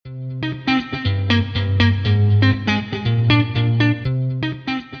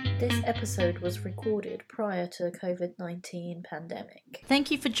episode was recorded prior to the COVID-19 pandemic. Thank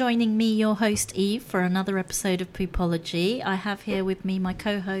you for joining me, your host Eve, for another episode of Poopology. I have here with me my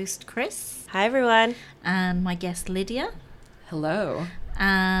co-host Chris. Hi everyone. And my guest Lydia. Hello.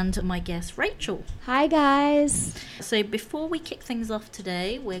 And my guest Rachel. Hi guys. So before we kick things off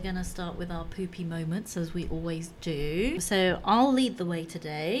today, we're going to start with our poopy moments as we always do. So I'll lead the way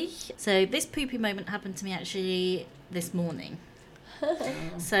today. So this poopy moment happened to me actually this morning.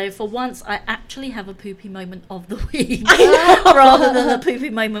 So for once I actually have a poopy moment of the week rather than a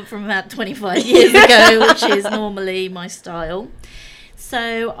poopy moment from about 25 years ago, which is normally my style.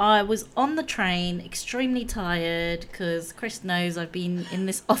 So I was on the train, extremely tired, because Chris knows I've been in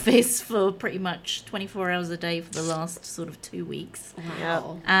this office for pretty much 24 hours a day for the last sort of 2 weeks.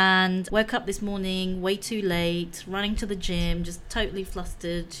 Wow. And woke up this morning way too late, running to the gym, just totally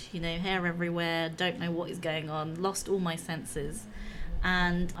flustered, hair everywhere, don't know what is going on, lost all my senses.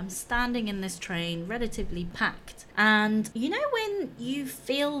 And I'm standing in this train, relatively packed. And when you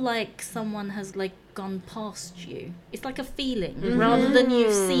feel like someone has gone past you, it's like a feeling, rather than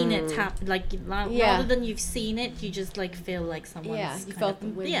you've seen it rather than you've seen it, you just feel like someone's you felt the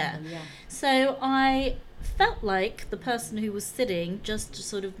wind. So I felt like the person who was sitting just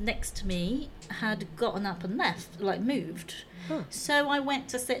sort of next to me had gotten up and left, moved. So I went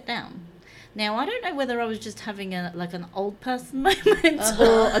to sit down. Now, I don't know whether I was just having an old person moment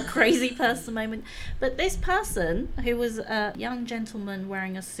or a crazy person moment, but this person, who was a young gentleman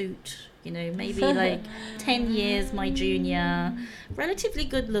wearing a suit, maybe 10 years my junior, relatively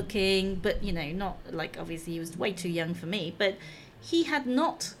good looking, but, not obviously he was way too young for me, but he had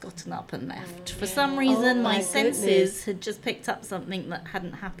not gotten up and left. For some reason, my senses had just picked up something that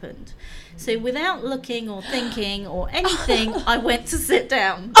hadn't happened. So without looking or thinking or anything, I went to sit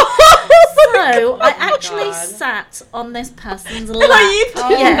down. So I actually sat on this person's lap.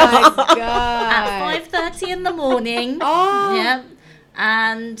 My God. At 5:30 in the morning. Yeah.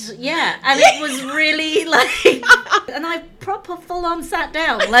 And it was really and I proper full on sat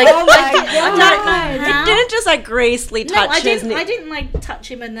down. I don't know how. You didn't just gracefully touch his knee. I didn't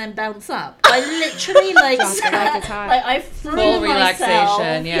touch him and then bounce up. I literally sat, I threw full myself.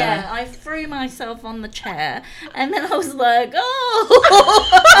 Relaxation, yeah. I threw myself on the chair and then I was like, oh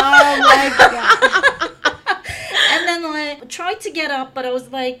my God. And then I tried to get up, but I was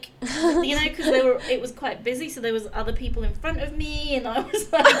because it was quite busy, so there was other people in front of me, and I was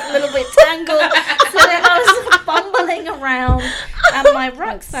a little bit tangled. So then I was fumbling around, and my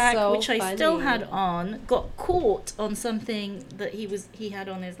rucksack, which I still had on, got caught on something that he had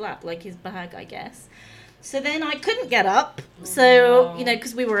on his lap, his bag, I guess. So then I couldn't get up,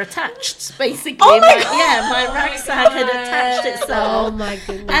 because we were attached, basically. My rucksack had attached itself. Oh my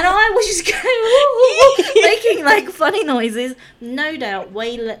goodness. And I was just making funny noises, no doubt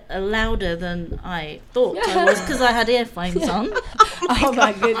way louder than I thought I was, because I had earphones on. Oh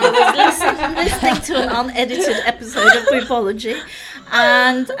my goodness. I was listening to an unedited episode of Poopology.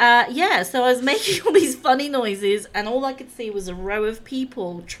 And so I was making all these funny noises, and all I could see was a row of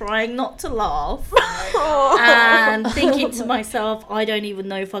people trying not to laugh. And thinking to myself, I don't even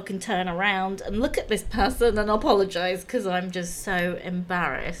know if I can turn around and look at this person and apologise, because I'm just so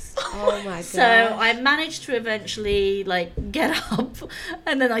embarrassed. Oh my God. So I managed to eventually get up,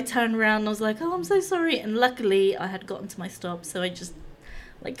 and then I turned around and I was like, oh, I'm so sorry. And luckily I had gotten to my stop, so I just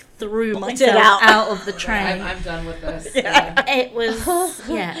threw myself out of the train. I'm done with this. Yeah. It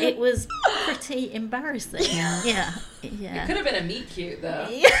was pretty embarrassing. Yeah. It could have been a meet cute though.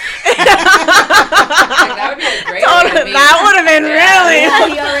 Yeah. That would be a great meet. That would have been really. Yeah,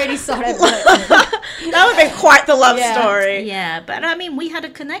 he already saw it. That would have been quite the love story. Yeah, but I mean, we had a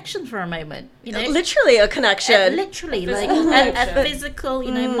connection for a moment. Literally a connection. Literally, a physical.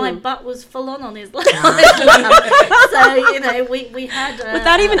 My butt was full on his lap. So we had.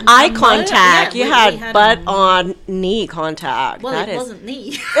 Without even eye contact, you had butt on knee contact. Well, it wasn't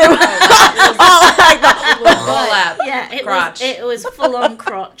knee. Lap. Yeah, crotch. It was full on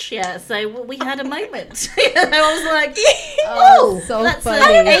crotch. Yeah, so we had a moment. I was like, oh, so that's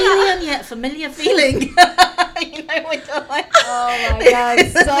funny. an alien yet familiar feeling. Oh my God,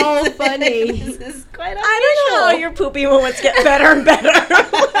 so funny. This is quite unusual. I don't know how your poopy moments get better and better.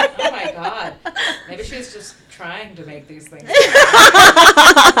 Oh my God. Maybe she was just trying to make these things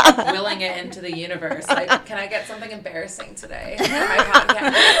willing it into the universe. Can I get something embarrassing today for my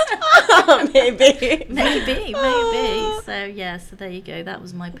podcast? Maybe. So there you go. That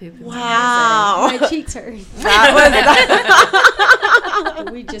was my poop. Wow. My cheeks hurt. That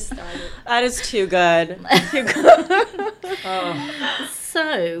We just started. That is too good.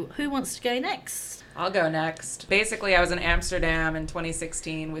 So who wants to go next? I'll go next. Basically, I was in Amsterdam in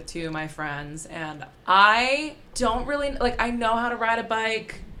 2016 with 2 of my friends, and I don't really, like, I know how to ride a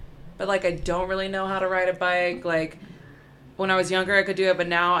bike, but, like, I don't really know how to ride a bike. Like, when I was younger, I could do it, but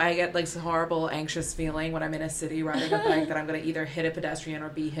now I get, like, this horrible, anxious feeling when I'm in a city riding a bike that I'm going to either hit a pedestrian or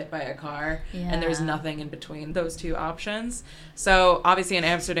be hit by a car, and there's nothing in between those 2 options. So, obviously, in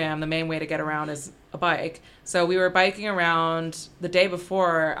Amsterdam, the main way to get around is a bike. So, we were biking around. The day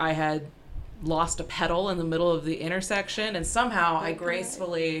before, I had lost a pedal in the middle of the intersection, and somehow I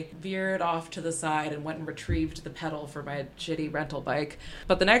gracefully veered off to the side and went and retrieved the pedal for my shitty rental bike.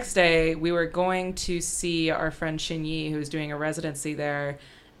 But the next day we were going to see our friend Shinyi, who's doing a residency there,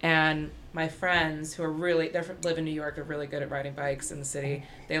 and my friends who are really, they live in New York, are really good at riding bikes in the city.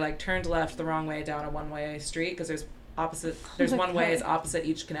 They like turned left the wrong way down a one-way street because there's one way is opposite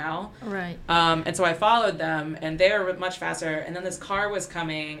each canal. Right. And so I followed them, and they were much faster. And then this car was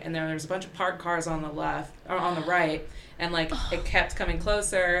coming, and there was a bunch of parked cars on the left, or on the right, and like it kept coming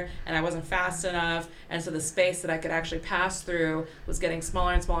closer, and I wasn't fast enough, and so the space that I could actually pass through was getting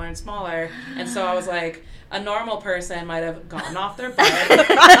smaller and smaller and smaller. And so I was like, a normal person might have gotten off their bike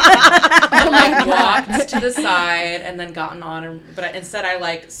and like walked to the side and then gotten on, but instead I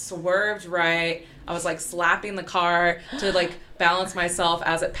like swerved right. I was like slapping the car to like balance myself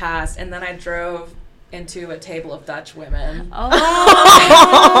as it passed, and then I drove into a table of Dutch women who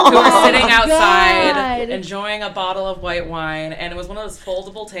were sitting outside enjoying a bottle of white wine, and it was one of those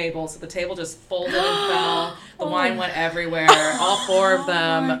foldable tables, so the table just folded and fell. The wine went everywhere. All 4 of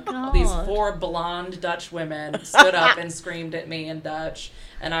them, these 4 blonde Dutch women, stood up and screamed at me in Dutch.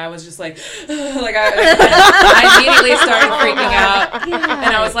 And I was just like I immediately started freaking out.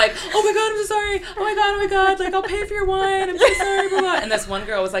 And I was like, oh my God, I'm so sorry. Oh my God. Like, I'll pay for your wine. I'm so sorry. Blah, blah. And this one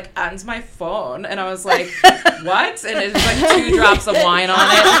girl was like, owns my phone. And I was like, what? And it was like 2 drops of wine on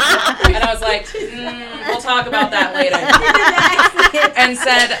it. And I was like, we'll talk about that later. And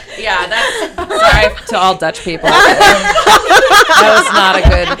said, yeah, that's, sorry to all Dutch people. That was not a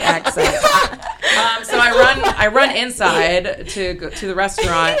good accent. So I run inside to go to the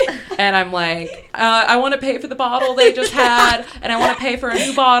restaurant, and I'm like, I want to pay for the bottle they just had, and I want to pay for a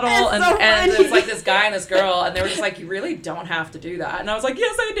new bottle, and it's like this guy and this girl, and they were just like, you really don't have to do that, and I was like,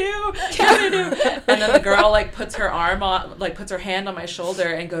 yes I do, and then the girl like puts her hand on my shoulder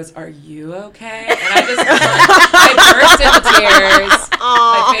and goes, are you okay? And I burst into tears.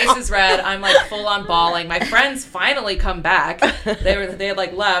 My face is red. I'm like full on bawling. My friends finally come back. They had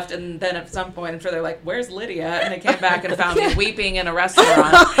like left, and then at some point I'm sure they're like, where's Lydia? And they came back and found me weeping in a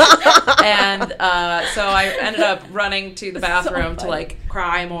restaurant. And so I ended up running to the bathroom to like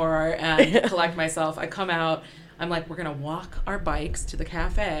cry more and collect myself. I come out. I'm like, we're going to walk our bikes to the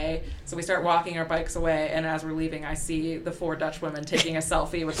cafe. So we start walking our bikes away, and as we're leaving, I see the 4 Dutch women taking a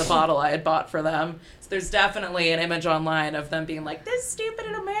selfie with the bottle I had bought for them. So there's definitely an image online of them being like, this stupid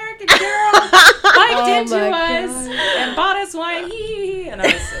American girl biked into us and bought us wine. And I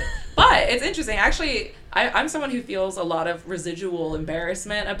was, but it's interesting. Actually, I'm someone who feels a lot of residual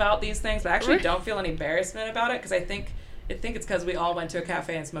embarrassment about these things, but I actually don't feel any embarrassment about it because I think it's because we all went to a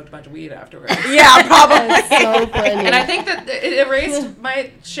cafe and smoked a bunch of weed afterwards. Yeah, probably. So funny. And I think that it erased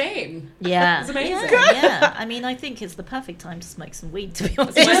my shame. Yeah. It's amazing. Yeah. I mean, I think it's the perfect time to smoke some weed, to be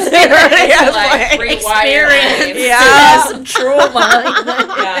honest. Yes, like Experience. Yeah. Some trauma.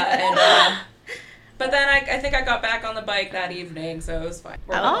 Yeah, and but then I think I got back on the bike that evening, so it was fine.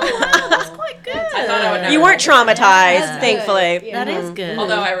 Oh, that's quite good. I thought I would never You weren't ride a bike. traumatized, Yeah. thankfully. Yeah. That is good.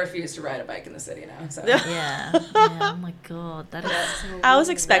 Although I refuse to ride a bike in the city now. So. Yeah. Oh my God. That is so I was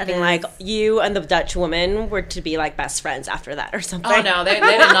weird. expecting That like is- you and the Dutch woman were to be like best friends after that or something. Oh no, they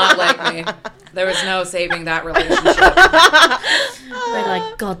did not like me. There was no saving that relationship. They're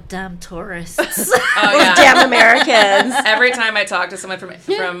like goddamn tourists. Oh yeah. Damn Americans. Every time I talk to someone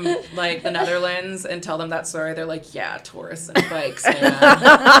from like the Netherlands and tell them that story, they're like, "Yeah, tourists and bikes, man.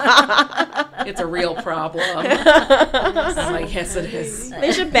 It's a real problem." I'm like, "Yes, it is."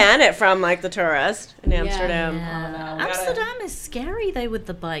 They should ban it from like the tourist in Amsterdam. Yeah. Oh, no, we gotta- Amsterdam is scary though with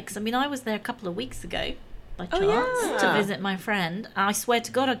the bikes. I mean, I was there a couple of weeks ago by chance yeah. to visit my friend. I swear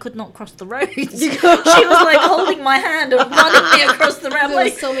to God, I could not cross the road. She was like holding my hand and running me across the road. I'm There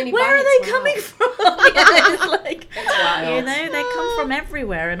was like, so many where are bikes, they wow. coming from? Yeah, it's like, It's wild. you know, they come from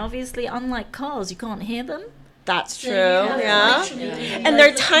everywhere, and obviously, unlike cars, you can't hear them. That's true. So you Yeah. have literally And they're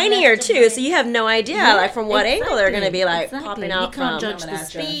like tinier left and too, right. so you have no idea like from what angle they're going to be like popping out You can't from. judge the Coming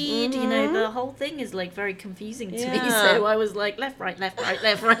at ya. speed. You know, the whole thing is like very confusing to me. Yeah. So I was like left, right, you know,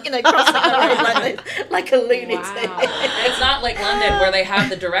 crossing the road like this, like a lunatic. Wow. It's not like London where they have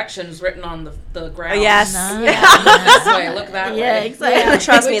the directions written on the ground. Yes. No. This way, look that Yeah, way. exactly.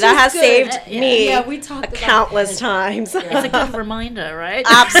 Trust me, Which that is has good. saved me Yeah, we talked about countless times. It's a good reminder, right?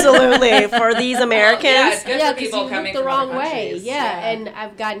 Absolutely. For these Americans. Yeah, it's good Yeah, for because people you coming look the from wrong other way. countries. Yeah, and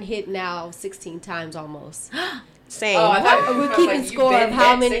I've gotten hit now 16 times almost. Same. Oh, I thought We're I was keeping like, you've score been of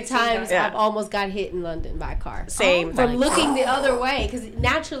how hit many 16 times Yeah. I've almost got hit in London by a car. Same. From looking the other way, because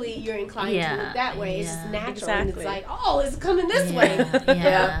naturally you're inclined Yeah, to look that way. It's just yeah. natural. And Exactly. it's like, oh, it's coming this way.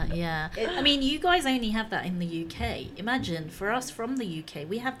 Yeah. I mean, you guys only have that in the UK. Imagine, for us from the UK,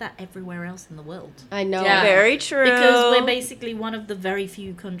 we have that everywhere else in the world. I know. Yeah. Very true. Because we're basically one of the very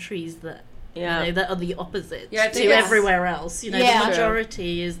few countries that Yeah. you know, that are the opposite Yeah, I to think it's- everywhere else. You know, Yeah. the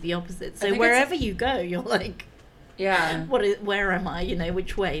majority is the opposite. So think wherever you go, you're like, Yeah. where am I? You know,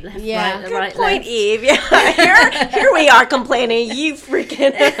 which way? Left, Yeah. right, Good right, point, left. Eve. Yeah, here we are complaining. You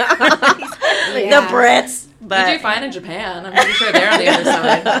freaking the Brits, You but do fine in Japan. I'm pretty sure they're on the other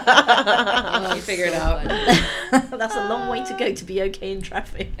side. Oh, You figure it so out. funny. That's a long way to go to be okay in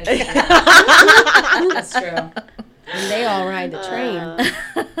traffic. That's true. And they all ride the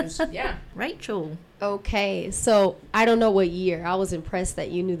train. Yeah. Rachel. Okay, so I don't know what year. I was impressed that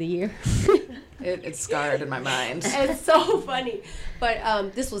you knew the year. It's scarred in my mind. It's so funny.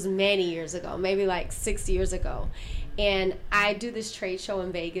 But this was many years ago, maybe like 6 years ago. And I do this trade show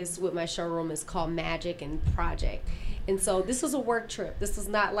in Vegas with my showroom. It's called Magic and Project. And so this was a work trip. This was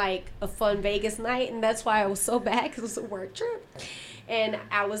not like a fun Vegas night. And that's why I was so bad, because it was a work trip. And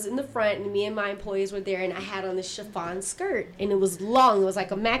I was in the front, and me and my employees were there, and I had on this chiffon skirt, and it was long. It was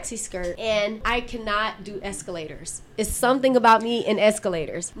like a maxi skirt, and I cannot do escalators. It's something about me and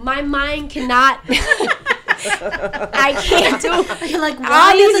escalators. My mind cannot. I can't do. You're like, All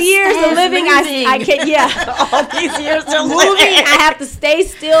why are these the years of stairs living, moving? I can't. Yeah. all these years of Moving, living. I have to stay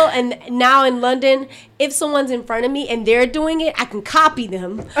still. And now in London, if someone's in front of me and they're doing it, I can copy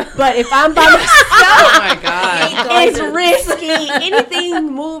them. But if I'm by myself, Oh my god. it's risky.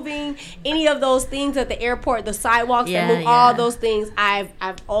 Anything moving, any of those things at the airport, the sidewalks that move, all those things, I've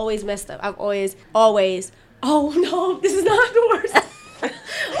always messed up. I've always. Oh no, this is not the worst. Okay,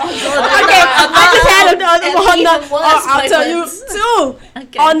 I just had another one. I'll tell you too.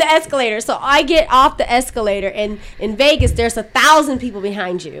 Okay. On the escalator. So I get off the escalator, and in Vegas, there's 1,000 people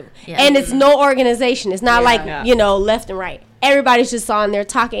behind you, Yeah. and it's no organization. It's not like Yeah. left and right. Everybody's just on there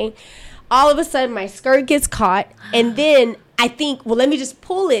talking. All of a sudden, my skirt gets caught, and then I think, well, let me just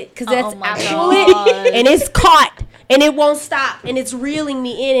pull it, because Oh my I pull it, God. and it's caught. And it won't stop, and it's reeling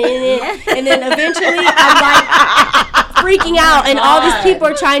me in and in, and then eventually I'm like freaking out, and all these people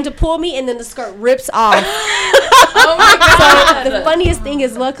are trying to pull me, and then the skirt rips off. Oh my god. So the funniest thing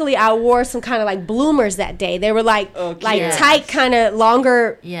is, luckily I wore some kind of like bloomers that day. They were like cute. tight, kind of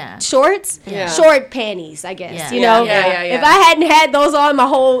longer Yeah. shorts, Yeah. short panties, I guess. Yeah. You know, Yeah. if I hadn't had those on, my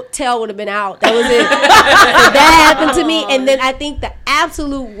whole tail would have been out. That was it. So that happened to me, and then I think the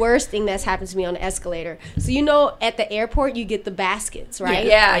absolute worst thing that's happened to me on the escalator. So at the airport you get the baskets, right?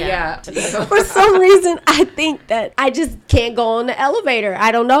 Yeah. For some reason, I think that I just can't go on the elevator.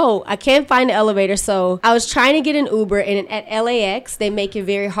 I don't know. I can't find the elevator. So I was trying to get an Uber, and at LAX, they make it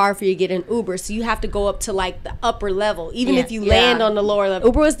very hard for you to get an Uber. So you have to go up to like the upper level, even if you land on the lower level.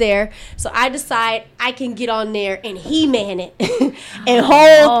 Uber was there. So I decide I can get on there and He-Man it and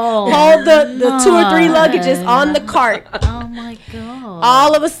hold the 2 or 3 luggages on the cart. Oh my god.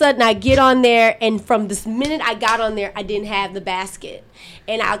 All of a sudden, I get on there, and from this minute I got on there, I didn't have the basket.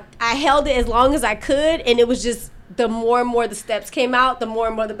 And I held it as long as I could, and it was just, the more and more the steps came out, the more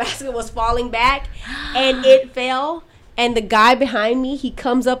and more the basket was falling back, and it fell. And the guy behind me, he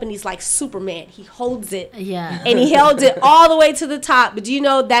comes up, and he's like Superman. He holds it. Yeah. And he held it all the way to the top. But do you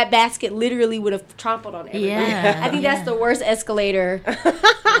know that basket literally would have trampled on everybody? Yeah. I think that's the worst escalator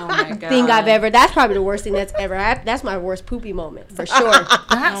Oh my god. thing I've ever. That's probably the worst thing that's ever happened. That's my worst poopy moment, for sure. That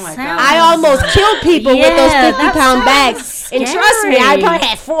Oh my sounds. God. I almost killed people with those Yeah, 50-pound that bags. sounds And trust me, I scary. probably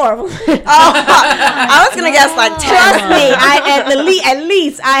had 4 of them. I was gonna guess like 10. Trust me, at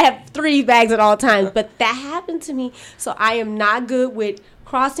least I have 3 bags at all times. But that happened to me, so I am not good with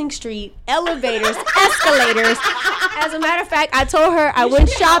crossing street, elevators, escalators. As a matter of fact, I told her I went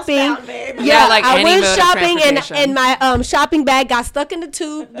shopping. Yeah, like I any went mode of shopping, and transportation. my shopping bag got stuck in the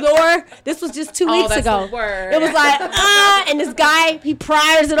tube door. This was just 2 weeks that's ago. the word. It was like, and this guy, he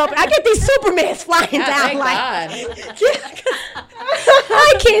pries it open. I get these Supermans flying Yeah, down thank like. God. I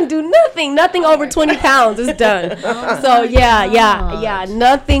I can't do nothing over 20 pounds is done. So yeah,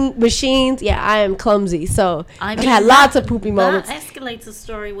 nothing machines. Yeah, I am clumsy. So I I've mean, had lots of poopy moments. That escalator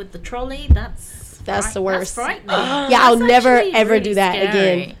story with the trolley, that's the worst. That's frightening. Yeah, I'll That's never actually ever really do that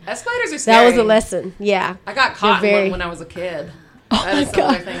scary. again. Escalators are scary. That was a lesson. Yeah. I got caught They're in very- one when I was a kid. Oh That my is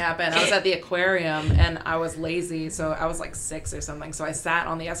similar God. thing happened. I was at the aquarium and I was lazy, so I was like 6 or something. So I sat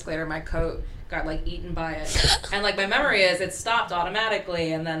on the escalator. My coat got like eaten by it, and like my memory is it stopped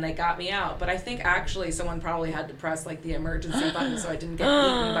automatically, and then they got me out. But I think actually someone probably had to press like the emergency button so I didn't get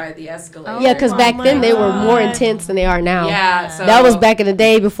eaten by the escalator. Yeah, because Oh back my then they were more God. intense than they are now. Yeah, so That was back in the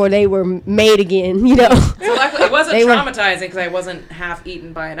day before they were made again, you know. So luckily, it wasn't They were- traumatizing because I wasn't half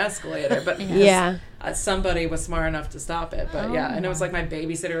eaten by an escalator, but Yeah. somebody was smart enough to stop it. But yeah, and it was like my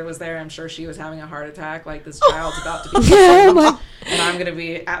babysitter was there. I'm sure she was having a heart attack. Like this child's about to be Oh my- and I'm gonna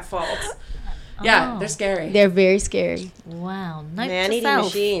be at fault. Yeah, Oh. they're scary. They're very scary. Wow. Note to Man-eating self,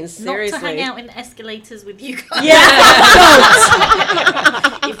 machines, not to hang seriously. out in escalators with you guys. Yeah.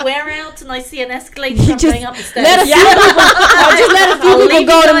 If we're out and I see an escalator, I'm Just going up the stairs. Let a few people, I'll just let a few I'll people leave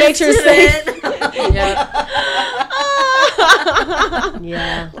go you to guys make sure it's to safe. it.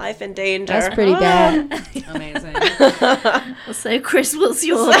 Yeah. Life in danger. That's pretty bad. Amazing. So, Chris, what's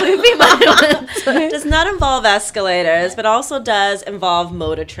your movie moment? Does not involve escalators, but also does involve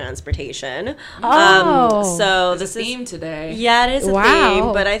mode of transportation. Oh. So There's this a is theme today. yeah, it is a Wow.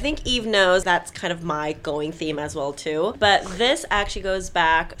 theme, but I think Eve knows that's kind of my going theme as well too. But this actually goes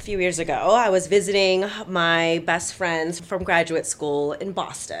back a few years ago. I was visiting my best friends from graduate school in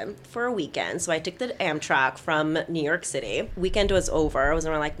Boston for a weekend. So I took the Amtrak from New York City. Weekend was over. It was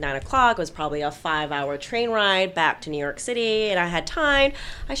around like 9 o'clock. It was probably a 5-hour train ride back to New York City, and I had time.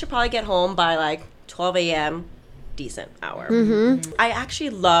 I should probably get home by like 12 a.m. decent hour. I actually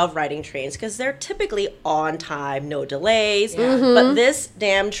love riding trains because they're typically on time, no delays. But this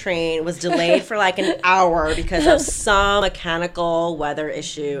damn train was delayed for like an hour because of some mechanical weather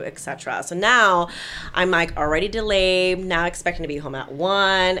issue, etc. So now I'm like already delayed, now expecting to be home at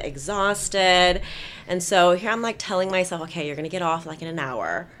 1, exhausted. And so here I'm like telling myself, okay, you're gonna get off like in an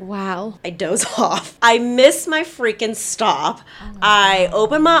hour. Wow. I doze off. I miss my freaking stop. I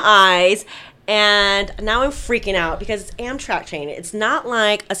open my eyes. And now I'm freaking out because it's Amtrak train. It's not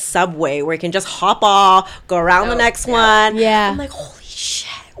like a subway where you can just hop off, go around the next one. Yeah. I'm like, holy shit.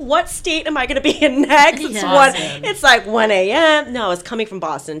 What state am I going to be in next? It's, Yeah. it's like 1 a.m. No, it's coming from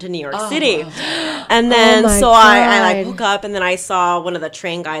Boston to New York City. And then, my so I like God. woke up and then I saw one of the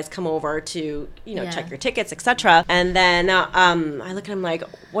train guys come over to, check your tickets, etc. And then I look at him like,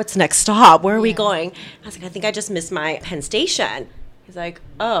 what's next stop? Where are we going? I was like, I think I just missed my Penn Station. He's like,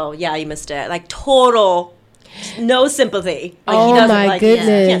 oh, yeah, you missed it. Like, total, no sympathy. Like, Oh, he doesn't, my like,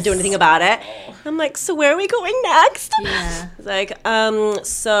 goodness. can't do anything about it. I'm like, so where are we going next? Yeah. He's like,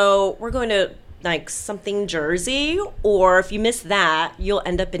 so we're going to, like, something Jersey, or if you miss that, you'll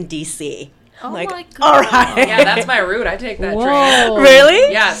end up in D.C. I'm Oh like, my God. all right. Yeah, that's my route. I take that train. Whoa.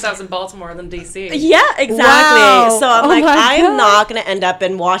 Really? Yeah, it stops in Baltimore than DC. Yeah, exactly. Wow. So I'm Oh like, my I am God. not going to end up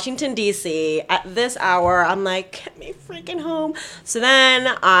in Washington, D.C. at this hour. I'm like, get me freaking home. So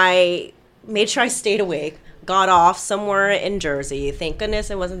then I made sure I stayed awake, got off somewhere in Jersey. Thank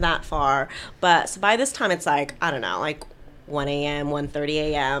goodness it wasn't that far. But so by this time, it's like, I don't know, like 1 a.m., 1:30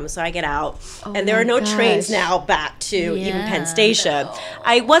 a.m. So I get out, and there my are no gosh. trains now back to even Penn Yeah. Station.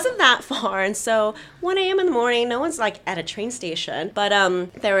 I wasn't that far, and so 1 a.m. in the morning, no one's like at a train station. But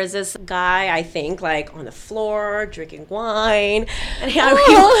there was this guy, I think, like on the floor drinking wine, and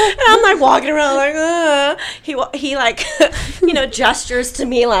and I'm like walking around like, he like, gestures to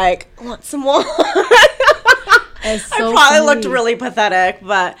me like, want some wine. That's I so probably funny. looked really pathetic,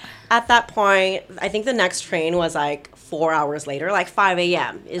 but at that point, I think the next train was like 4 hours later, like 5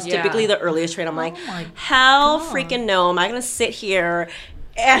 a.m. is Yeah. typically the earliest train. I'm like, my hell God. freaking no. Am I going to sit here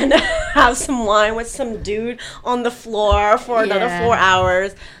and have some wine with some dude on the floor for another Yeah. 4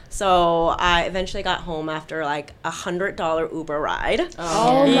 hours? So I eventually got home after like $100 Uber ride.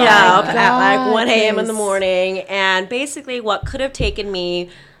 Oh my Yeah, at like 1 a.m. in the goodness. morning. And basically what could have taken me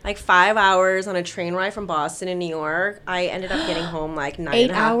like 5 hours on a train ride from Boston to New York, I ended up getting home like 9 8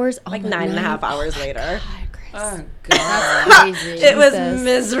 and a half- hours? Oh like my 9 and a God. half hours later. God, Chris. Oh, God. Crazy. It was Jesus.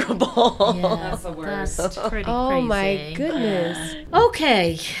 miserable. Yeah, That's the worst. That's pretty Oh crazy. my goodness.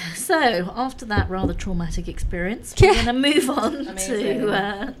 Okay, so after that rather traumatic experience, we're going to move on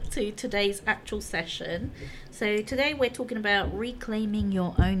to today's actual session. So today we're talking about reclaiming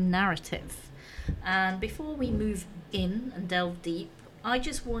your own narrative. And before we move in and delve deep, I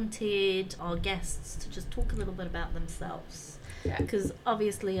just wanted our guests to just talk a little bit about themselves. Because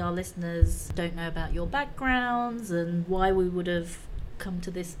obviously our listeners don't know about your backgrounds and why we would have come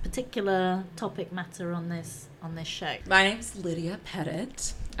to this particular topic matter on this show? My name's Lydia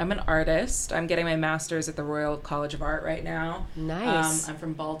Pettit. I'm an artist. I'm getting my master's at the Royal College of Art right now. Nice. I'm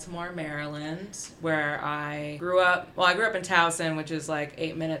from Baltimore, Maryland, where I grew up. Well, I grew up in Towson, which is like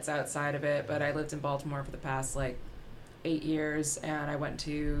 8 minutes outside of it, but I lived in Baltimore for the past like 8 years, and I went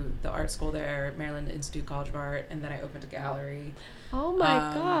to the art school there, Maryland Institute College of Art, and then I opened a gallery. Oh my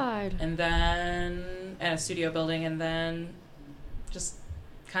God. And then, and a studio building, and then just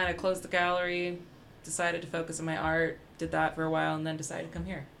kind of closed the gallery, decided to focus on my art, did that for a while, and then decided to come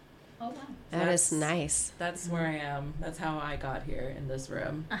here. Oh, wow. That is nice. That's where I am. That's how I got here in this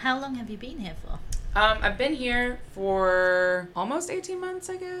room. How long have you been here for? I've been here for almost 18 months,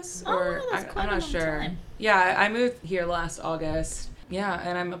 I guess. That's quite I'm a not long sure. time. Yeah, I moved here last August. Yeah,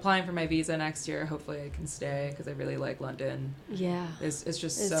 and I'm applying for my visa next year. Hopefully I can stay because I really like London. Yeah. It's just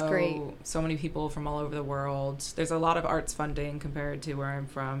It's so great. So many people from all over the world. There's a lot of arts funding compared to where I'm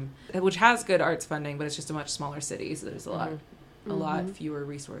from, which has good arts funding, but it's just a much smaller city, so there's a lot fewer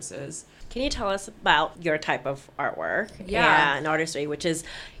resources. Can you tell us about your type of artwork Yeah. and artistry, which is,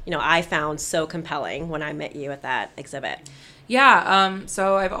 I found so compelling when I met you at that exhibit? Yeah,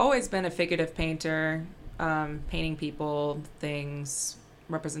 so I've always been a figurative painter, painting people, things,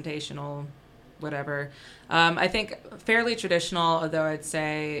 representational, whatever. I think fairly traditional, although I'd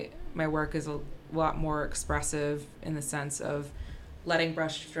say my work is a lot more expressive in the sense of letting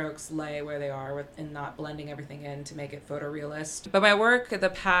brush strokes lay where they are and not blending everything in to make it photorealist. But my work the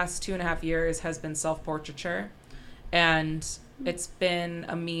past 2.5 years has been self-portraiture, and it's been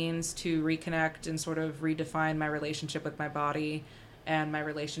a means to reconnect and sort of redefine my relationship with my body and my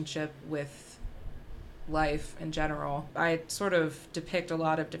relationship with life in general. I sort of depict a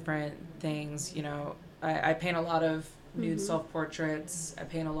lot of different things. I paint a lot of nude self-portraits. I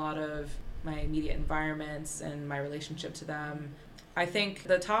paint a lot of my immediate environments and my relationship to them. I think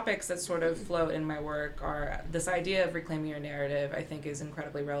the topics that sort of float in my work are this idea of reclaiming your narrative, I think is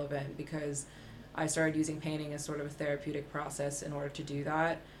incredibly relevant because I started using painting as sort of a therapeutic process in order to do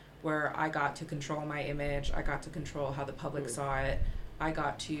that, where I got to control my image, I got to control how the public saw it, I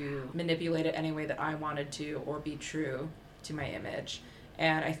got to manipulate it any way that I wanted to or be true to my image.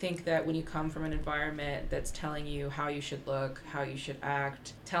 And I think that when you come from an environment that's telling you how you should look, how you should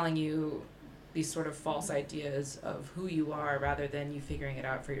act, telling you these sort of false ideas of who you are rather than you figuring it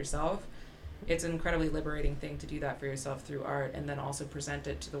out for yourself, it's an incredibly liberating thing to do that for yourself through art and then also present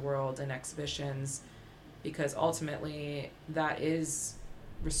it to the world in exhibitions, because ultimately that is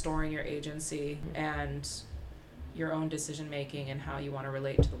restoring your agency and your own decision making and how you want to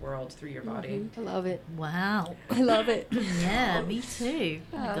relate to the world through your body. I love it. Wow. I love it. Yeah, me too.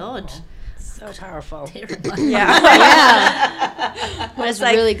 Oh my God. So powerful. Terrifying. Yeah. That's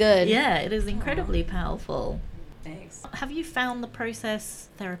like- really good. Yeah, it is incredibly powerful. Thanks. Have you found the process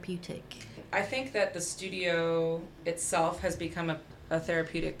therapeutic? I think that the studio itself has become a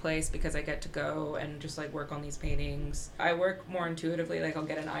therapeutic place because I get to go and just like work on these paintings. I work more intuitively, like I'll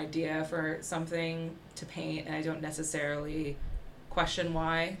get an idea for something to paint and I don't necessarily question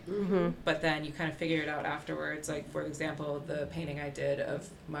why, but then you kind of figure it out afterwards. Like, for example, the painting I did of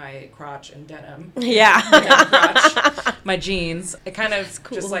my crotch and denim. Yeah. Denim crotch, my jeans. It kind of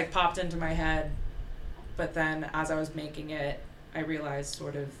cool. just like popped into my head, but then as I was making it, I realized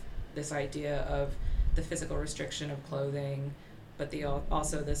sort of this idea of the physical restriction of clothing, but the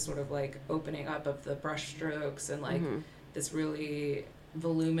also this sort of like opening up of the brush strokes and like this really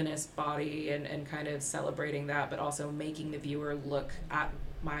voluminous body and kind of celebrating that, but also making the viewer look at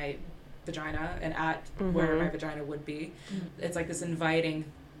my vagina and at where my vagina would be. It's like this inviting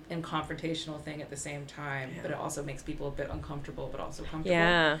and confrontational thing at the same time, but it also makes people a bit uncomfortable but also comfortable.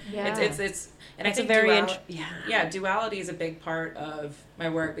 Yeah. Yeah. It's and It's I a think very duality is a big part of my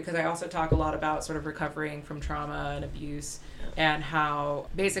work because I also talk a lot about sort of recovering from trauma and abuse and how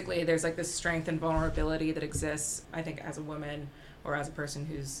basically there's like this strength and vulnerability that exists, I think, as a woman or as a person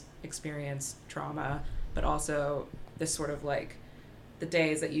who's experienced trauma, but also this sort of like the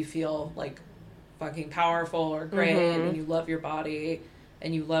days that you feel like fucking powerful or great and you love your body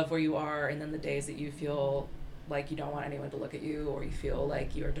and you love where you are, and then the days that you feel like you don't want anyone to look at you or you feel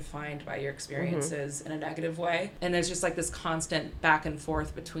like you're defined by your experiences in a negative way. And there's just like this constant back and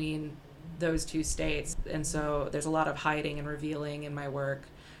forth between those two states. And so there's a lot of hiding and revealing in my work.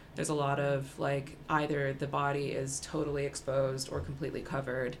 There's a lot of like either the body is totally exposed or completely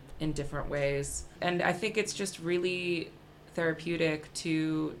covered in different ways. And I think it's just really therapeutic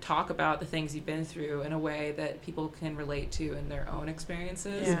to talk about the things you've been through in a way that people can relate to in their own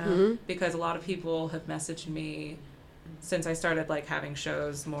experiences. Yeah. Because a lot of people have messaged me since I started like having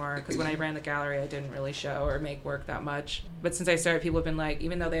shows more, because when I ran the gallery I didn't really show or make work that much, but since I started, people have been like,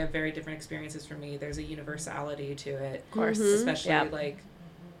 even though they have very different experiences from me, there's a universality to it, Of course. especially Yep. like,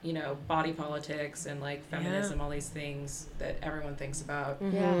 you know, body politics and like feminism, all these things that everyone thinks about,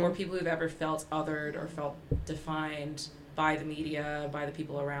 Yeah. or people who've ever felt othered or felt defined by the media, by the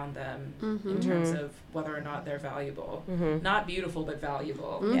people around them, in terms of whether or not they're valuable. Not beautiful, but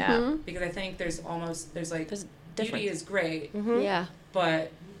valuable. Yeah. Because I think there's like, There's beauty difference. is great, Yeah.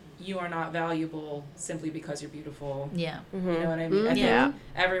 but you are not valuable simply because you're beautiful. Yeah. You know what I mean? I think Yeah.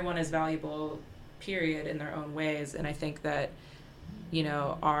 everyone is valuable, period, in their own ways. And I think that, you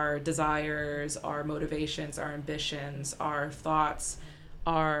know, our desires, our motivations, our ambitions, our thoughts,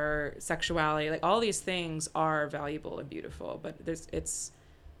 our sexuality, like all these things are valuable and beautiful, but it's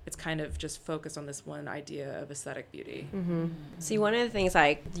kind of just focused on this one idea of aesthetic beauty. See, one of the things,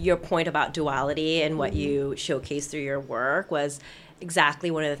 like your point about duality and what you showcase through your work was exactly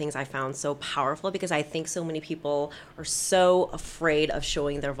one of the things I found so powerful, because I think so many people are so afraid of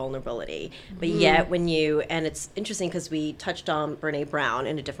showing their vulnerability. But yet when you, and it's interesting because we touched on Brene Brown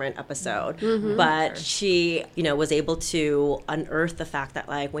in a different episode, but she, you know, was able to unearth the fact that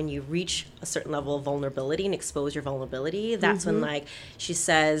like when you reach a certain level of vulnerability and expose your vulnerability, that's when, like she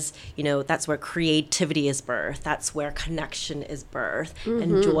says, you know, that's where creativity is birthed, that's where connection is birthed,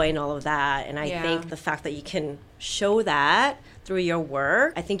 and joy and all of that. And I think the fact that you can show that through your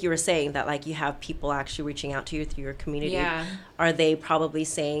work, I think you were saying that like you have people actually reaching out to you through your community. Yeah. Are they probably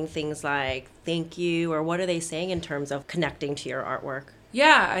saying things like thank you, or what are they saying in terms of connecting to your artwork?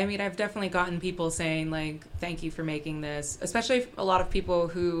 Yeah, I mean, I've definitely gotten people saying, like, thank you for making this, especially a lot of people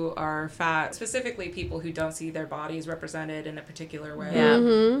who are fat, specifically people who don't see their bodies represented in a particular way,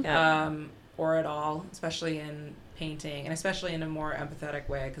 or at all, especially in painting, and especially in a more empathetic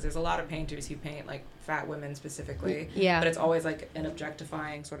way, because there's a lot of painters who paint, like, fat women specifically, but it's always, like, an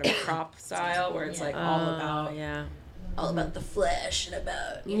objectifying sort of crop style, where it's, like, all about the flesh and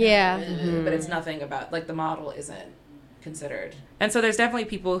about, you know, but it's nothing about, like, the model isn't considered. And so there's definitely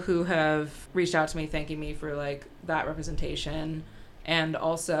people who have reached out to me thanking me for like that representation, and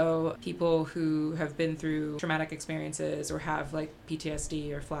also people who have been through traumatic experiences or have like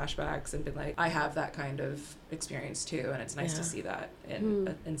PTSD or flashbacks and been like, I have that kind of experience too, and it's nice to see that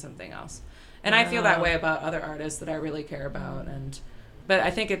in something else. And I feel that way about other artists that I really care about. But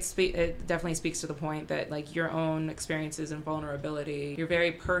I think it definitely speaks to the point that like your own experiences and vulnerability, your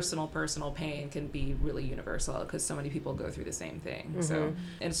very personal pain can be really universal, because so many people go through the same thing. So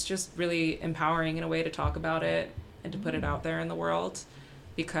it's just really empowering in a way to talk about it and to put it out there in the world,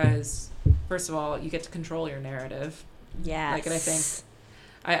 because first of all, you get to control your narrative. Yes. Like, and I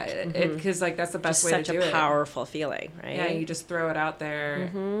think because like that's the best just way such to do a it. powerful feeling, right? Yeah, you just throw it out there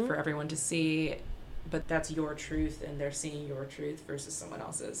for everyone to see, but that's your truth, and they're seeing your truth versus someone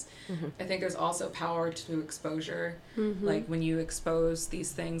else's. I think there's also power to exposure. Like when you expose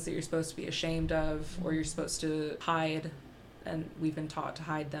these things that you're supposed to be ashamed of, or you're supposed to hide, and we've been taught to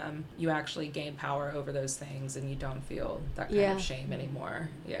hide them, you actually gain power over those things, and you don't feel that kind of shame anymore.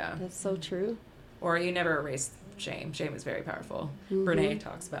 Yeah. That's so true. Or you never erase shame. Shame is very powerful. Brene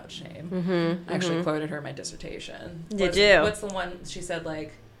talks about shame. I actually quoted her in my dissertation. What's the one she said,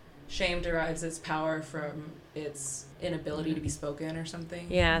 like, shame derives its power from its inability to be spoken, or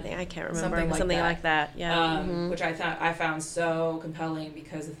something. Yeah, I can't remember. Something like that. Yeah. Which I found so compelling,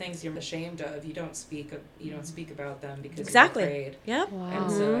 because the things you're ashamed of, you don't speak about them because you're afraid. Yep. Wow.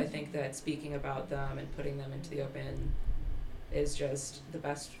 And so I think that speaking about them and putting them into the open is just the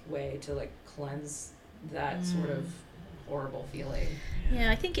best way to like cleanse that sort of horrible feeling.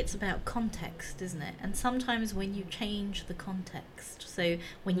 Yeah, I think it's about context, isn't it? And sometimes when you change the context, so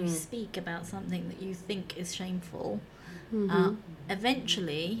when you speak about something that you think is shameful,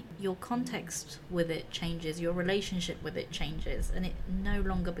 eventually your context with it changes, your relationship with it changes, and it no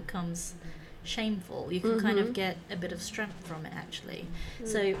longer becomes shameful. You can kind of get a bit of strength from it, actually.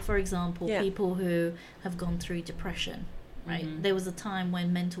 So, for example, people who have gone through depression, right? There was a time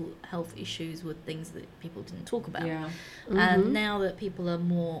when mental health issues were things that people didn't talk about. And now that people are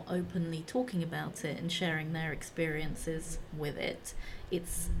more openly talking about it and sharing their experiences with it,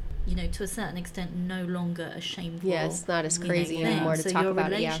 it's, you know, to a certain extent no longer a shameful it's not as crazy thing. anymore to talk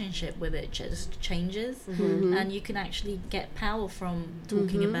about it. So your relationship with it just changes, and you can actually get power from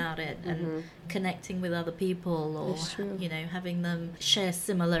talking about it and connecting with other people, or you know, having them share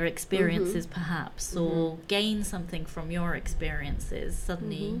similar experiences perhaps, or gain something from your experiences.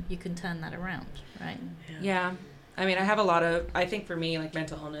 Suddenly you can turn that around, right? Yeah. I mean, I think for me, like,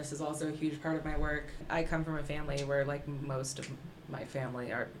 mental illness is also a huge part of my work. I come from a family where, like, most of my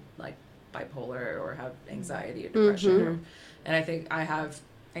family are, like, bipolar or have anxiety or depression. And I think I have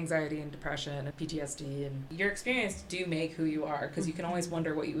anxiety and depression and PTSD, and your experience do make who you are, because you can always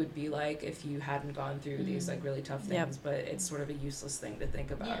wonder what you would be like if you hadn't gone through these like really tough things. But it's sort of a useless thing to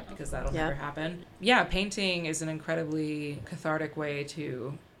think about because that'll never happen. Painting is an incredibly cathartic way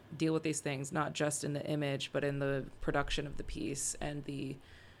to deal with these things, not just in the image but in the production of the piece and the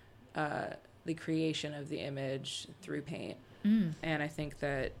creation of the image through paint. And I think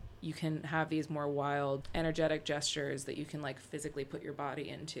that you can have these more wild, energetic gestures that you can like physically put your body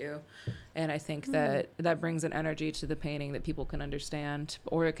into. And I think that brings an energy to the painting that people can understand.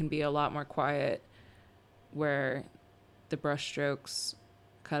 Or it can be a lot more quiet, where the brush strokes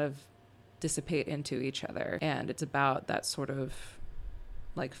kind of dissipate into each other. And it's about that sort of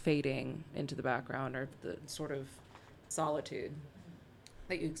like fading into the background, or the sort of solitude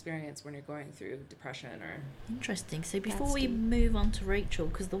that you experience when you're going through depression. Or interesting. So before we move on to Rachel,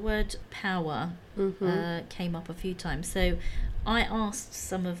 because the word power came up a few times, so I asked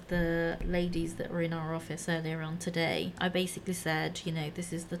some of the ladies that were in our office earlier on today, I basically said,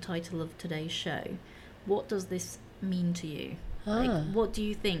 this is the title of today's show, what does this mean to you? Like, what do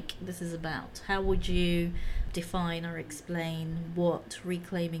you think this is about? How would you define or explain what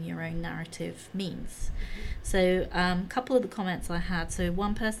reclaiming your own narrative means? So a couple of the comments I had. So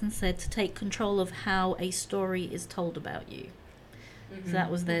one person said to take control of how a story is told about you. So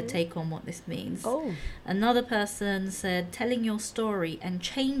that was their take on what this means. Another person said telling your story and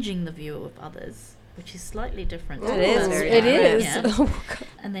changing the view of others, which is slightly different. It is very different. different. Yeah.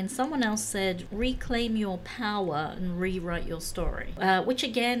 And then someone else said reclaim your power and rewrite your story, which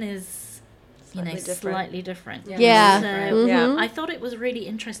again is slightly different. Yeah. So I thought it was really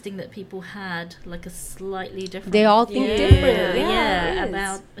interesting that people had like a slightly different. They all think different. Yeah,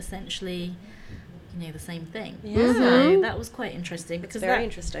 about essentially, the same thing. Yeah. So that was quite interesting, because Very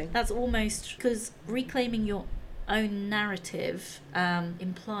interesting. That's almost, because reclaiming your own narrative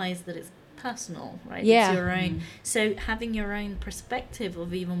implies that it's personal, right? Yeah. It's your own. So having your own perspective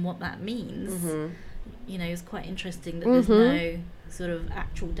of even what that means, is quite interesting. That there's no sort of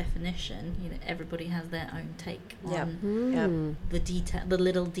actual definition. Everybody has their own take on the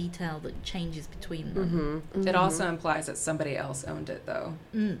little detail that changes between them. It also implies that somebody else owned it, though.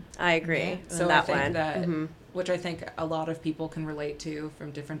 I agree. So that I think one. that, which I think a lot of people can relate to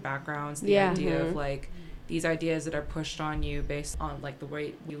from different backgrounds. The idea of like these ideas that are pushed on you based on like the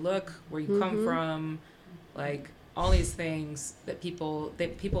way you look, where you come from, like all these things that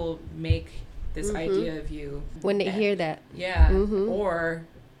people make this idea of you when they hear that. Or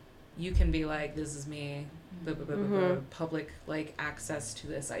you can be like, this is me, public like access to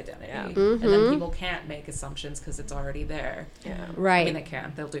this identity, and then people can't make assumptions because it's already there. Right. I mean, they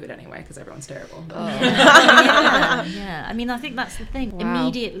can, they'll do it anyway because everyone's terrible. Yeah. I mean, I think that's the thing.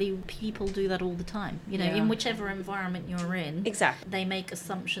 Immediately people do that all the time, in whichever environment you're in. Exactly. They make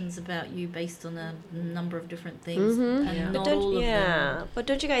assumptions about you based on a number of different things, and not all of them. But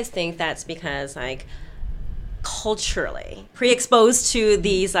don't you guys think that's because like culturally pre-exposed to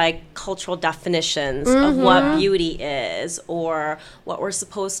these like cultural definitions of what beauty is, or what we're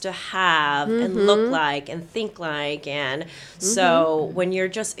supposed to have and look like and think like, and so when you're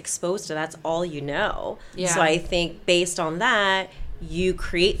just exposed to that's all you know. So I think based on that you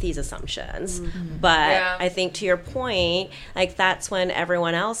create these assumptions. But I think to your point, like that's when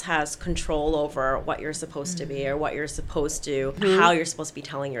everyone else has control over what you're supposed to be, or what you're supposed to, how you're supposed to be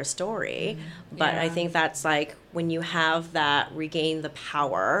telling your story. But I think that's like when you have that, regain the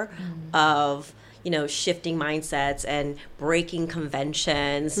power of shifting mindsets and breaking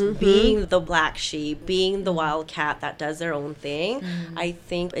conventions, being the black sheep, being the wildcat that does their own thing. I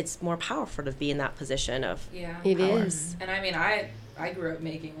think it's more powerful to be in that position of It power. is. And I mean, I grew up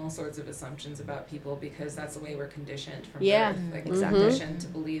making all sorts of assumptions about people because that's the way we're conditioned from birth. Like we're conditioned to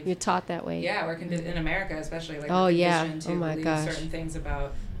believe. You're taught that way. Yeah, we're in America especially. Like Oh, we're yeah. conditioned to Oh, my believe gosh. certain things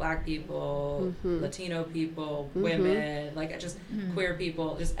about Black people, Latino people, women, like just queer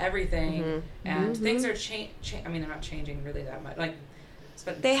people, just everything. And things are I mean, they're not changing really that much. Like.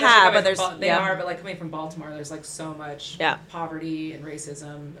 But They especially have, coming but from there's- they are, but like coming from Baltimore, there's like so much poverty and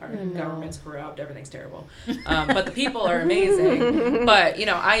racism. Our government's corrupt, everything's terrible. But the people are amazing. But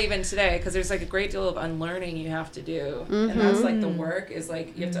I even today, because there's like a great deal of unlearning you have to do, and that's like the work is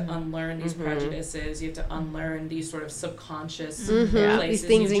like you have to unlearn these prejudices, you have to unlearn these sort of subconscious places These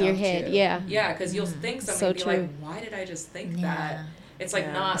things you in your jump head, to. yeah. Because you'll think something So and be like, true. why did I just think that? It's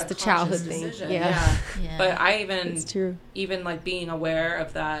like not It's a the conscious childhood thing. decision. Yeah. But I It's true. even like being aware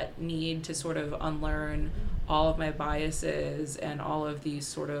of that need to sort of unlearn all of my biases and all of these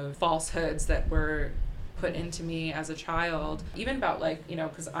sort of falsehoods that were put into me as a child, even about like, you know,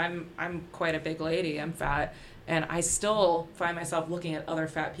 because I'm quite a big lady, I'm fat, and I still find myself looking at other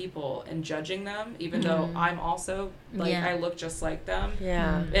fat people and judging them, even though I'm also like, I look just like them.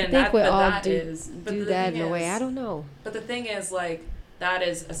 Yeah. And I think we all that do the that thing in a way. is- I don't know. But the thing is, like, that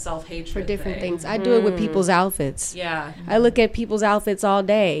is a self-hatred For different thing. things. I do it with people's outfits. Yeah. I look at people's outfits all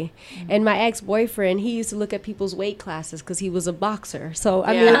day. And my ex-boyfriend, he used to look at people's weight classes because he was a boxer. So,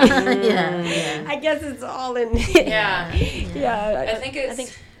 I Yeah. mean, I guess it's all in. Yeah. Yeah. I think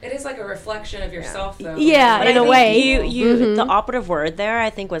it is like a reflection of yourself, though. Yeah, But in I a think way. you the operative word there,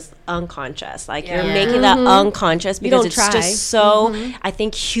 I think, was unconscious. Like you're Yeah. making that unconscious because don't it's try. just so. I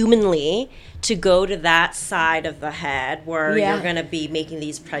think humanly to go to that side of the head where Yeah. you're going to be making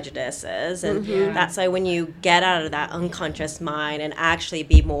these prejudices, and Yeah. that's why when you get out of that unconscious mind and actually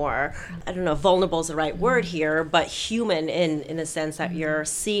be more, I don't know, vulnerable is the right word here, but human in the sense that you're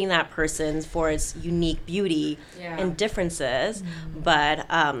seeing that person for its unique beauty Yeah. and differences. But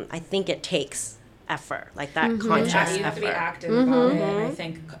I think it takes effort, like that conscious Yeah, you have to be effort. active about it, and I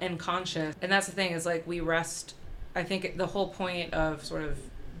think, and conscious. And that's the thing, is like we rest. I think the whole point of sort of,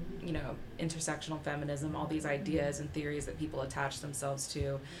 you know, intersectional feminism, all these ideas and theories that people attach themselves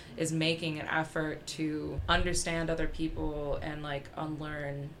to, is making an effort to understand other people and like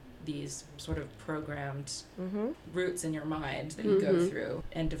unlearn these sort of programmed roots in your mind that you go through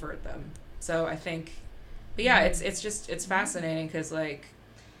and divert them. So I think, but yeah, it's fascinating because like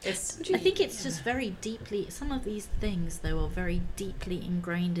I think it's just very deeply, some of these things though are very deeply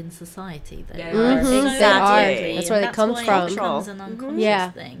ingrained in society though. Yeah. Like, Mhm. so They are. deeply, That's where and they come why from. It becomes an unconscious Yeah.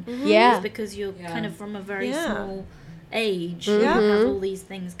 thing. Yeah. It's because you're Yeah. kind of from a very Yeah. small age, you have all these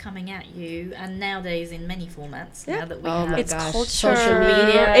things coming at you, and nowadays in many formats, now that we Oh have my It's gosh. culture. Social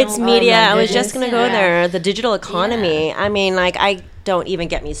media. It's Oh media. my I was goodness. just going to go Yeah. there. The digital economy. I mean, like, I don't even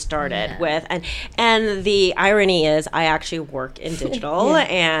get me started Yeah. with. And the irony is I actually work in digital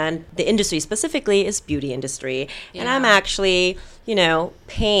and the industry specifically is beauty industry. And I'm Yeah. actually, you know,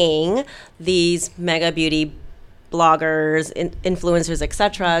 paying these mega beauty bloggers, influencers,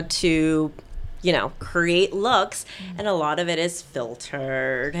 etc. to, you know, create looks, and a lot of it is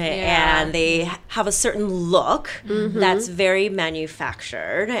filtered, and they have a certain look that's very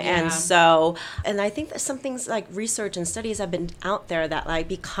manufactured, and so, and I think that some things like research and studies have been out there that like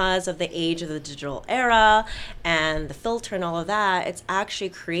because of the age of the digital era and the filter and all of that, it's actually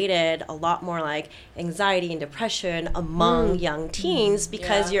created a lot more like anxiety and depression among young teens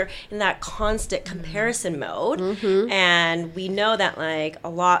because you're in that constant comparison mode, and we know that like a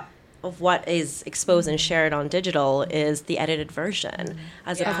lot of what is exposed and shared on digital is the edited version,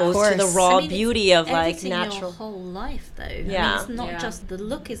 as Yeah. opposed Of to the course. raw I mean, it's beauty of like editing natural. your whole life though. I Yeah. mean, it's not Yeah. just the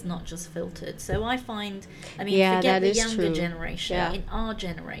look is not just filtered. So I find, I mean, Yeah, forget that the is younger true. generation. Yeah. In our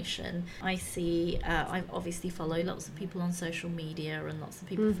generation, I see. I obviously follow lots of people on social media, and lots of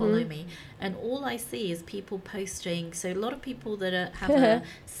people follow me. And all I see is people posting. So a lot of people that have a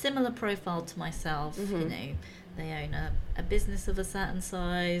similar profile to myself. You know, they own a business of a certain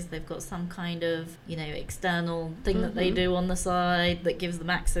size, they've got some kind of, you know, external thing that they do on the side that gives them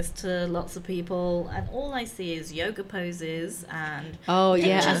access to lots of people, and all I see is yoga poses and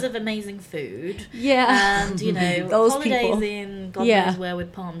pictures of amazing food, and, you know, Those holidays people. in God knows where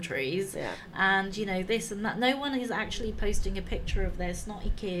with palm trees, and, you know, this and that. No one is actually posting a picture of their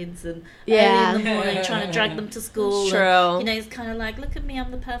snotty kids and early in the morning trying to drag them to school. True. And, you know, it's kind of like, look at me,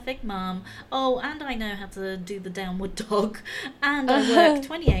 I'm the perfect mum. Oh, and I know how to do the downward dog, and I work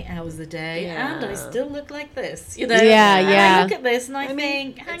 28 hours a day, and I still look like this, you know. And I look at this and I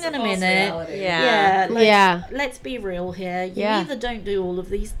think, hang it's on a false minute. reality. Let's be real here. You either don't do all of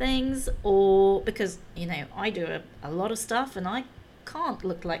these things, or because, you know, I do a lot of stuff and I can't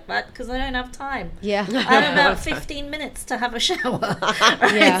look like that because I don't have time. I have about 15 minutes to have a shower.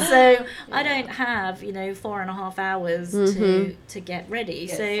 Right? So I don't have, you know, 4.5 hours to get ready.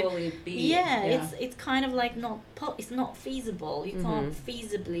 Fully be. It's kind of like it's not feasible. You can't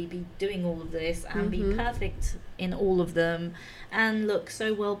feasibly be doing all of this and be perfect in all of them and look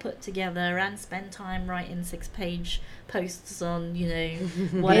so well put together and spend time writing 6-page posts on, you know,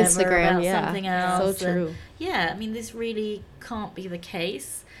 whatever Instagram, about something else. So true. I mean, this really can't be the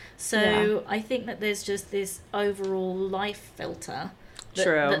case. So I think that there's just this overall life filter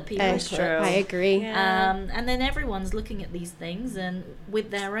that people put. I agree. And then everyone's looking at these things and with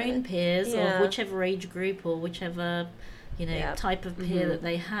their own peers of whichever age group or whichever, Yep. type of peer that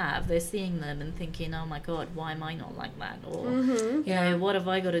they have. They're seeing them and thinking, oh my God, why am I not like that? Or, what have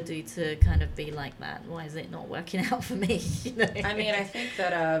I got to do to kind of be like that? Why is it not working out for me? I mean, I think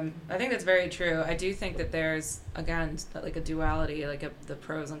that's very true. I do think that there's, again, like a duality, like the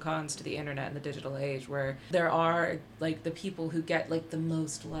pros and cons to the internet and the digital age, where there are like the people who get like the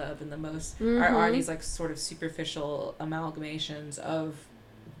most love and the most are these like sort of superficial amalgamations of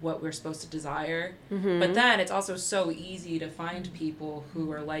what we're supposed to desire. But then it's also so easy to find people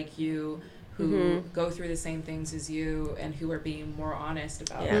who are like you, who go through the same things as you, and who are being more honest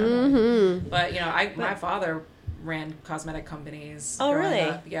about it. But my father ran cosmetic companies. Oh, growing really?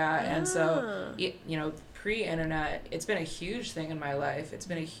 up. Yeah. And so pre-internet, it's been a huge thing in my life. It's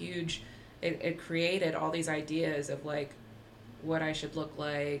been a huge, it created all these ideas of like what I should look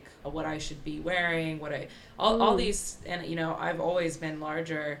like, what I should be wearing, all these, and I've always been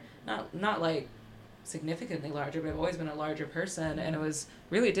larger, not like significantly larger, but I've always been a larger person, and it was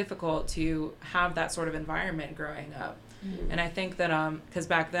really difficult to have that sort of environment growing up. And I think that because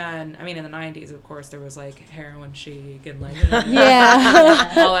back then, I mean, in the 90s, of course, there was like heroin chic and like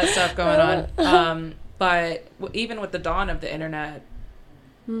all that stuff going on. But even with the dawn of the internet,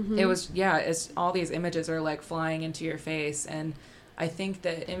 it was, it's all these images are like flying into your face, and I think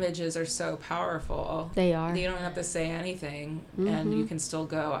that images are so powerful. They are. You don't have to say anything, and you can still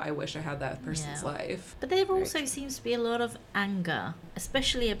go, I wish I had that person's life. But there also seems to be a lot of anger,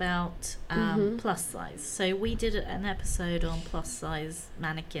 especially about plus size. So we did an episode on plus size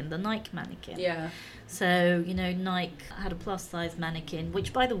mannequin, the Nike mannequin. Yeah. So, Nike had a plus size mannequin,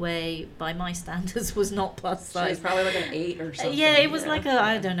 which, by the way, by my standards, was not plus size. She was probably like an 8 or something. Yeah, it was like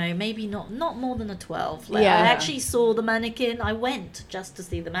I don't know, maybe not more than a 12. Like, I actually saw the mannequin. I went just to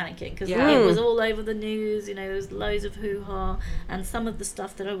see the mannequin because it was all over the news. There was loads of hoo-ha. And some of the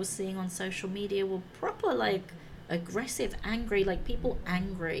stuff that I was seeing on social media were proper, like, aggressive, angry, like people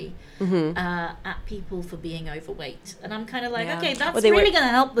angry at people for being overweight. And I'm kind of like, okay, that's really going to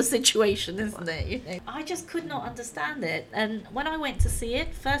help the situation, isn't it? I just could not understand it. And when I went to see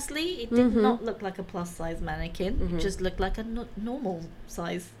it, firstly, it did not look like a plus size mannequin. It just looked like a normal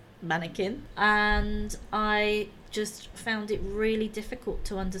size mannequin. And I just found it really difficult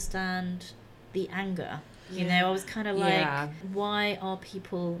to understand the anger. I was kind of like, why are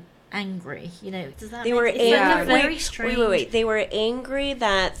people angry? Does that they make were sense? angry. Very strange. Wait. They were angry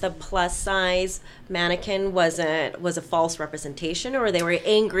that the plus size mannequin was a false representation, or they were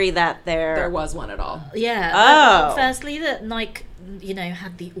angry that there was one at all. Yeah. Oh. Firstly, that Nike,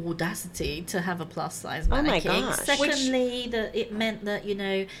 had the audacity to have a plus size mannequin. Oh my gosh. Secondly, that it meant that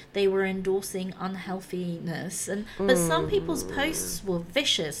they were endorsing unhealthiness, but some people's posts were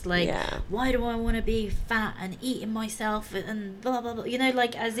vicious. Like, why do I want to be fat and eating myself and blah blah blah?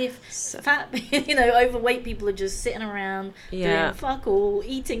 Like as if fat, overweight people are just sitting around doing fuck all,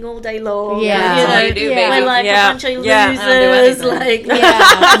 eating all day long. Yeah. We're like a bunch of losers. Like,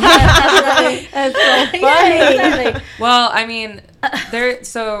 That's so funny. Exactly. Well, I mean,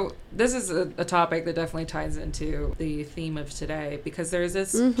 so this is a topic that definitely ties into the theme of today, because there's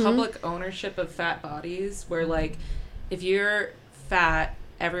this public ownership of fat bodies where, like, if you're fat,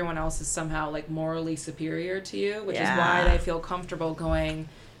 everyone else is somehow like morally superior to you, which is why they feel comfortable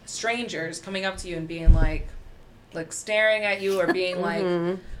strangers coming up to you and being like staring at you, or being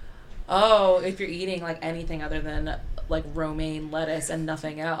like, oh, if you're eating like anything other than like romaine lettuce and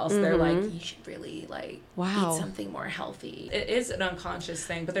nothing else, they're like, you should really eat something more healthy. It is an unconscious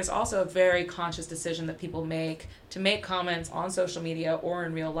thing, but there's also a very conscious decision that people make to make comments on social media or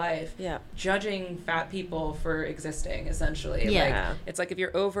in real life, judging fat people for existing, essentially. Like, it's like if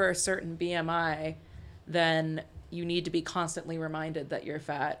you're over a certain BMI, then you need to be constantly reminded that you're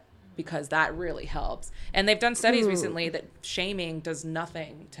fat, because that really helps. And they've done studies recently that shaming does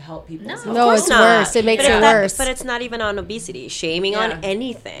nothing to help people. No, it's worse. It makes it worse. But it's not even on obesity. Shaming on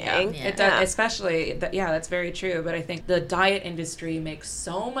anything. It does, especially, that's very true. But I think the diet industry makes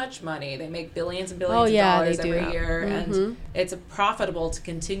so much money. They make billions and billions of dollars every year. And it's profitable to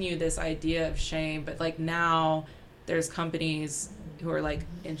continue this idea of shame. But like now there's companies who are like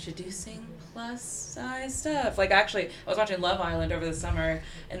introducing plus size stuff. Like, actually, I was watching Love Island over the summer,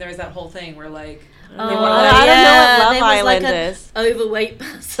 and there was that whole thing where like, I don't know what Love Island is. Overweight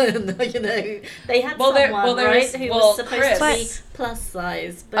person, they had someone right who was supposed to be Chris. plus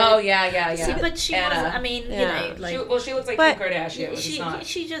size. But See, but she was. I mean, she looks like Kim Kardashian.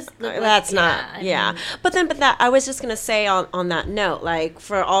 She just looked that's like, not. But that I was just gonna say on that note, like,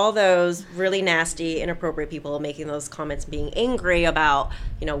 for all those really nasty, inappropriate people making those comments, being angry about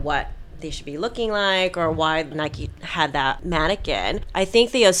what they should be looking like or why Nike had that mannequin. I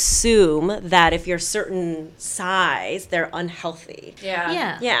think they assume that if you're a certain size, they're unhealthy.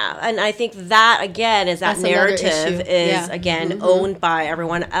 Yeah. Yeah, and I think that again is that That's another narrative issue. is Yeah. again owned by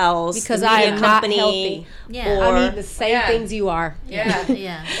everyone else. Because the I media am not healthy. Yeah. Or, I mean the same Yeah. things you are. Yeah.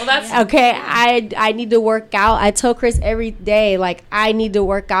 Yeah. Well, that's Okay, I need to work out. I tell Chris every day, like, I need to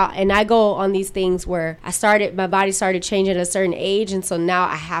work out. And I go on these things where my body started changing at a certain age. And so now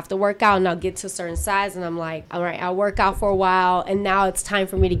I have to work out and I'll get to a certain size. And I'm like, all right, I'll work out for a while. And now it's time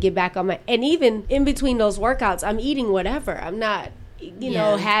for me to get back on and even in between those workouts, I'm eating whatever. I'm not,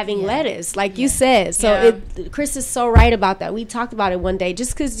 having lettuce, like you said. So Chris is so right about that. We talked about it one day.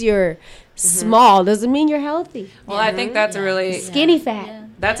 Just because you're small doesn't mean you're healthy. well, I think that's a really Skinny fat. Yeah.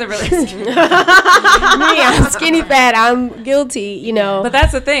 that's a really Me, I'm skinny fat. I'm guilty, But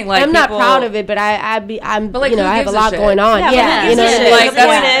that's the thing. Like I'm not people- proud of it, but I'm But, like, I who have a gives a lot shit? going on. Yeah, Yeah, but you know, who gives a shit? Like The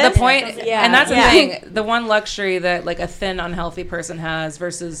point that's is- the point, Yeah. and that's the Yeah. thing. The one luxury that like a thin, unhealthy person has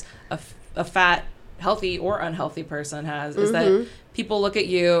versus a fat, healthy or unhealthy person has is that people look at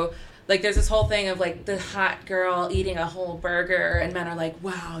you. Like there's this whole thing of like the hot girl eating a whole burger, and men are like,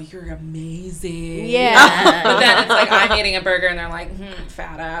 "Wow, you're amazing." Yeah. But then it's like I'm eating a burger, and they're like,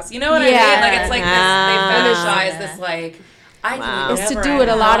 "Fat ass." You know what I Yeah. mean? Like it's like this, they fetishize Yeah. this like. I Wow. can eat It's to whatever do I with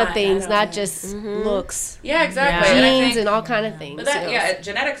a lot want. of things, I not don't- just looks, Yeah, exactly. Yeah. And I genes, think- and all kind of things. but that, you know. yeah,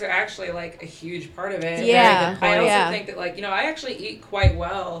 genetics are actually like a huge part of it. Yeah, I also yeah. think that like, I actually eat quite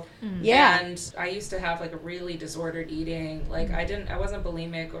well. Yeah. And I used to have like a really disordered eating. Like I wasn't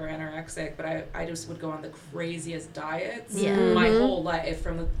bulimic or anorexic, but I just would go on the craziest diets Yeah. my whole life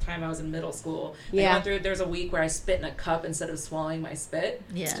from the time I was in middle school. Yeah. I went through, there's a week where I spit in a cup instead of swallowing my spit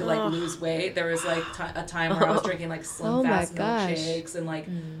Yeah. to like lose weight. There was like a time where I was drinking like Slim Oh my Fast gosh. milkshakes and like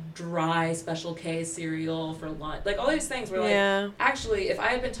dry Special K cereal for lunch. Like all these things were like, Yeah. actually, if I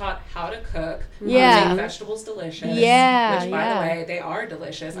had been taught how to cook, Yeah. how to make vegetables delicious, Yeah, which by yeah. the way, they are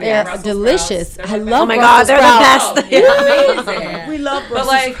delicious. I They're eat Brussels delicious. sprouts. I They're love Oh my Brussels God, they're the sprouts. best. Oh, they're amazing. We love But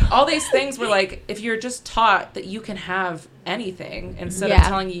like all these things were like, if you're just taught that you can have anything instead Yeah. of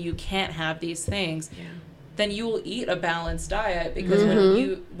telling you can't have these things, then you will eat a balanced diet because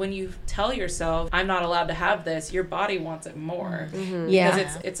when you tell yourself I'm not allowed to have this, your body wants it more. Yeah.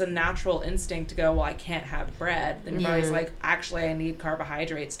 Because it's a natural instinct to go, well, I can't have bread. Then your body's like, actually, I need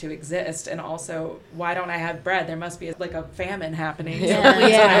carbohydrates to exist. And also, why don't I have bread? There must be like a famine happening. So Yeah.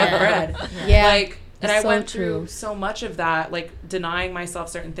 please Yeah. I have bread. Yeah. Like, and It's I so went true. through so much of that, like denying myself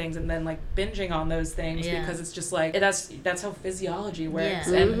certain things and then like binging on those things Yeah. because it's just like that's how physiology works.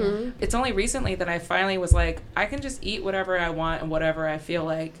 Yeah. And it's only recently that I finally was like, I can just eat whatever I want and whatever I feel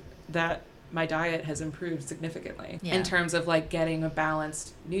like. That my diet has improved significantly Yeah. in terms of like getting a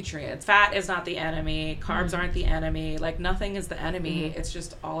balanced nutrients. Fat is not the enemy. Carbs aren't the enemy. Like nothing is the enemy. It's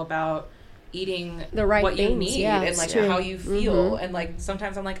just all about eating The right what you things, need yeah, and it's like true. how you feel. And like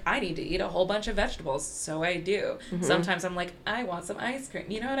sometimes I'm like, I need to eat a whole bunch of vegetables, so I do. Sometimes I'm like, I want some ice cream.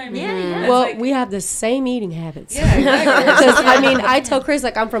 You know what I mean? Yeah, yeah. It's Well, like- we have the same eating habits. yeah, exactly. Because I mean, I tell Chris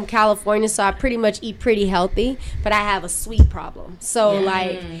like I'm from California, so I pretty much eat pretty healthy, but I have a sweet problem. So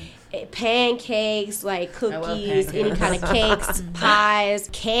like pancakes, like cookies, any pancakes. kind of cakes, pies,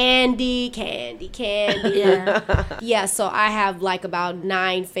 candy. Yeah, so I have like about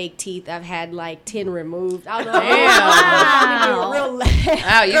 9 fake teeth. I've had like 10 removed. I don't know. Wow. Real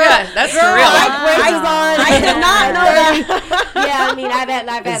Wow, you got that's for real. I did not know that. Yeah, I mean, I've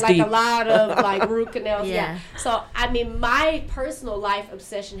had It's like deep. a lot of like root canals. Yeah. Yeah. So I mean, my personal life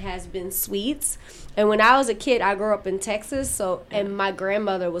obsession has been sweets. And when I was a kid, I grew up in Texas. So, and my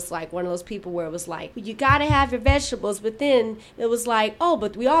grandmother was like one of those people where it was like, you got to have your vegetables. But then it was like, oh,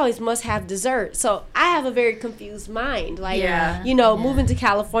 but we always must have dessert. So I have a very confused mind. Like, Yeah. moving to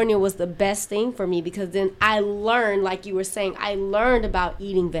California was the best thing for me because then I learned, like you were saying, I learned about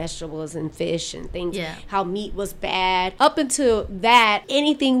eating vegetables and fish and things, Yeah. how meat was bad. Up until that,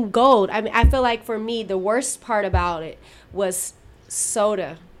 anything gold. I mean, I feel like for me, the worst part about it was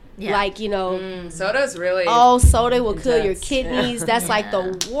soda. Yeah. Like, Soda's really soda will kill your intense. kidneys. That's like Yeah.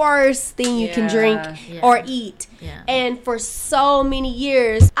 the worst thing you can Yeah. drink Yeah. or eat. Yeah. And for so many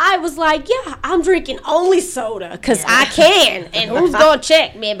years, I was like, yeah, I'm drinking only soda because I can. And who's going to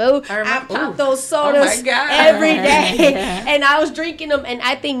check me, boo? I pop those sodas my God. every day. And I was drinking them. And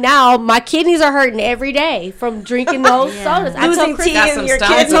I think now my kidneys are hurting every day from drinking those sodas. I Losing tell Chris, tea got in some your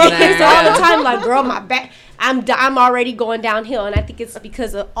stones kidneys. in there. Chris all the time, like, girl, my back. I'm already going downhill, and I think it's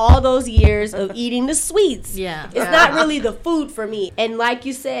because of all those years of eating the sweets. Yeah. It's not really the food for me. And like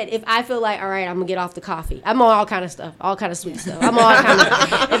you said, if I feel like, all right, I'm gonna get off the coffee, I'm on all kind of stuff, all kind of sweet stuff. I'm on all kind of.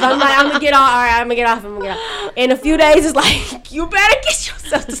 If I'm like, I'm gonna get off, all right, I'm gonna get off. In a few days, it's like, you better get yourself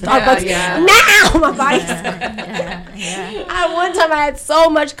myself to Starbucks yeah. now. My body's. Yeah. At one time, I had so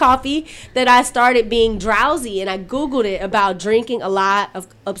much coffee that I started being drowsy, and I Googled it about drinking a lot of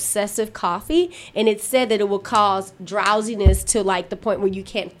obsessive coffee, and it said that it will cause drowsiness to like the point where you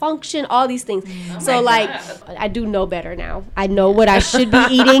can't function, all these things. So my like, God. I do know better now. I know what I should be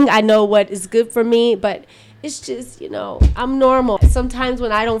eating. I know what is good for me, but it's just, I'm normal. Sometimes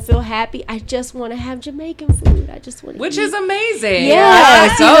when I don't feel happy, I just want to have Jamaican food. I just want to Which eat. is amazing.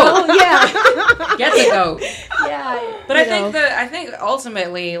 Yeah, Go. yeah, Get the goat. yeah. But I think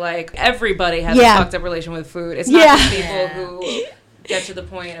ultimately, like, everybody has Yeah. a fucked up relation with food. It's not Yeah. just people who get to the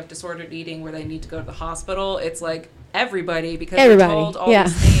point of disordered eating where they need to go to the hospital. It's like everybody, because Everybody, they're told all yeah.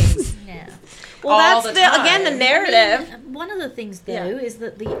 these things. Yeah. Well, all that's the again the time. narrative. One of the things, though, Yeah. is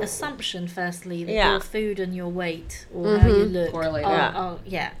that the assumption, firstly, that Yeah. your food and your weight or how you look Correlated. are,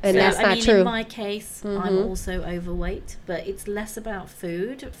 Yeah. And that's I not mean, true. in my case, I'm also overweight, but it's less about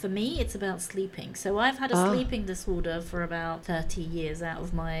food. For me, it's about sleeping. So I've had a sleeping disorder for about 30 years out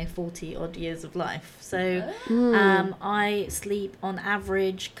of my 40-odd years of life. So I sleep on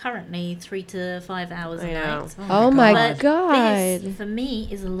average currently 3 to 5 hours a I know. night. Oh my But God. this, for me,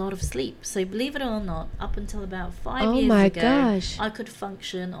 is a lot of sleep. So believe it or not, up until about 5 Oh years my ago, gosh. I could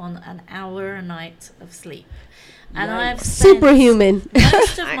function on an hour a night of sleep. And I've spent Superhuman.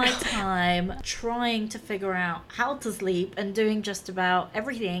 most of my time trying to figure out how to sleep and doing just about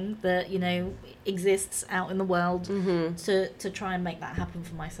everything that exists out in the world to try and make that happen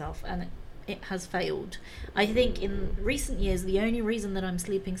for myself, and it has failed. I think in recent years the only reason that I'm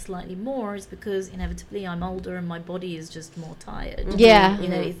sleeping slightly more is because inevitably I'm older and my body is just more tired. Yeah.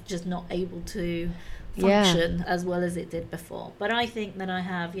 It's just not able to Yeah. function as well as it did before. But I think that I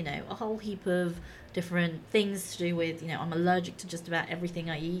have a whole heap of different things to do with I'm allergic to just about everything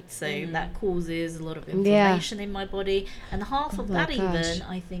I eat, so that causes a lot of inflammation in my body, and half of my that gosh. even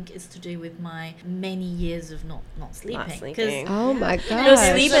I think is to do with my many years of not sleeping. sleeping. Oh my God. No,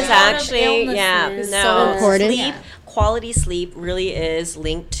 sleep There's is a lot of actually illnesses. no. so important. Sleep, quality sleep really is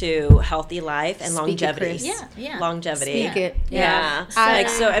linked to healthy life and Speak it, longevity. Chris. Yeah. Longevity. Speak it. Yeah. I-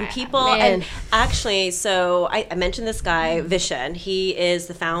 And people, Man. and actually, so I mentioned this guy, Vishen. He is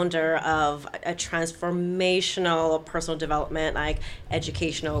the founder of a transformational personal development, like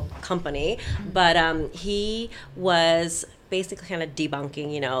educational company. But he was basically kind of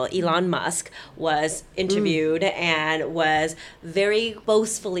debunking, Elon Musk was interviewed and was very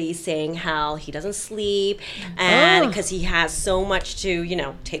boastfully saying how he doesn't sleep and because he has so much to,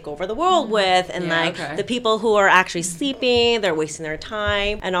 take over the world with, and the people who are actually sleeping, they're wasting their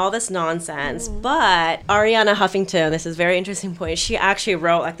time and all this nonsense. But Ariana Huffington, this is a very interesting point, she actually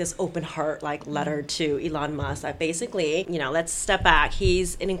wrote like this open heart like letter to Elon Musk that basically, let's step back.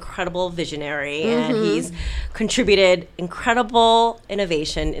 He's an incredible visionary and he's contributed incredible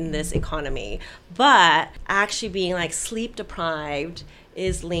innovation in this economy, but actually being like sleep deprived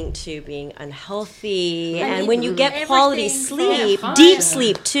is linked to being unhealthy. And when you get quality everything sleep, from deep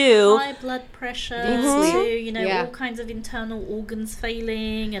sleep too, high blood pressure sleep. to Yeah. all kinds of internal organs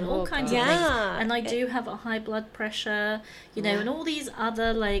failing and all kinds God. of things. Yeah. And I do have a high blood pressure, and all these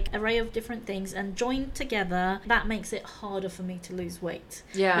other like array of different things, and joined together, that makes it harder for me to lose weight.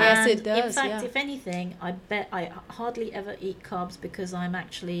 Yeah. Yes, And it does, In fact, yeah. if anything, I bet I hardly ever eat carbs because I'm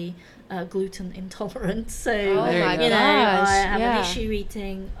actually gluten intolerant. So Oh my I gosh. have Yeah. an issue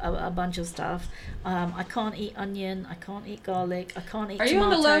eating a bunch of stuff. I can't eat onion. I can't eat garlic. I can't eat Are you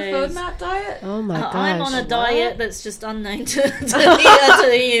tomatoes. on the low FODMAP diet? Oh my gosh. I'm on a diet that's just unknown to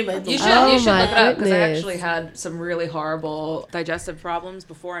the humans. You should, Oh you should my look it up, because I goodness. actually had some really horrible digestive problems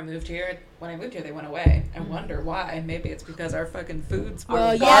before I moved here. When I moved here, they went away. I wonder why. Maybe it's because our fucking foods are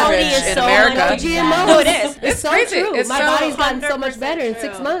Well, garbage yeah, in so America. much GMOs. No, it is. It's so crazy. true. It's My so body's gotten so much 100% better in true.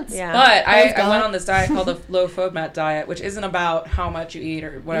 6 months. Yeah. But Praise I God. went on this diet called the low FODMAP diet, which isn't about how much you eat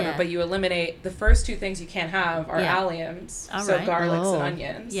or whatever, Yeah. but you eliminate the first two things you can't have are Yeah. alliums, All so right. garlics Oh. and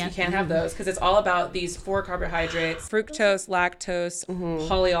onions. Yeah. You can't have those because it's all about these 4 carbohydrates: fructose, lactose,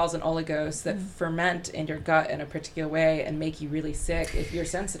 polyols, and oligose that ferment in your gut in a particular way and make you really sick if you're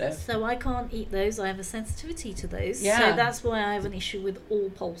sensitive. So I can't eat those. I have a sensitivity to those. Yeah. So that's why I have an issue with all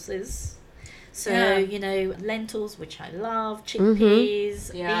pulses. So, Yeah. lentils, which I love,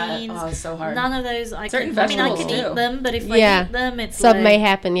 chickpeas, Yeah. beans. Oh, it's so hard. None of those I Certain can. I mean, I vegetables, can too. eat them, but if Yeah. I eat them, it's Something like, may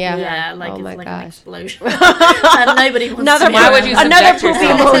happen, yeah. Yeah, like oh it's my like an gosh. explosion, and nobody wants Another to. Why would you another subject poopy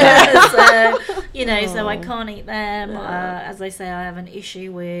yourself? moment. So so I can't eat them. As I say, I have an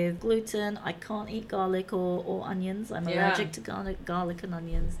issue with gluten. I can't eat garlic or onions. I'm Yeah. allergic to garlic and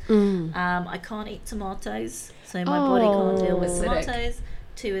onions. Mm. I can't eat tomatoes, so my body can't deal with Acidic. tomatoes.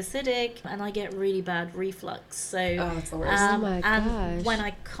 too acidic, and I get really bad reflux. So, Oh, it's the worst. Oh my and gosh. when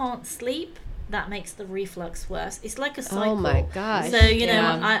I can't sleep, that makes the reflux worse. It's like a cycle. Oh my gosh. So, you know,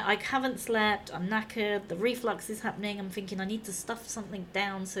 Yeah. I haven't slept, I'm knackered, the reflux is happening, I'm thinking I need to stuff something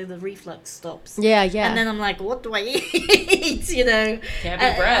down so the reflux stops. Yeah, yeah. And then I'm like, what do I eat? You know? Can't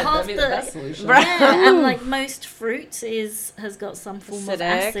be bread. half That'd be the best solution. Yeah, and like most fruit has got some form of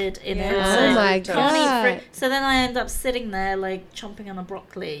Acidic. acid in it. Yeah. So Oh my you can't eat God. fruit. So then I end up sitting there like chomping on a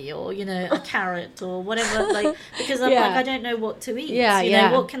broccoli or, you know, a carrot or whatever, like, because I'm Yeah. like, I don't know what to eat. Yeah, you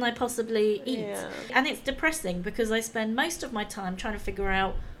yeah. know, what can I possibly eat? Yeah. And it's depressing because I spend most of my time trying to figure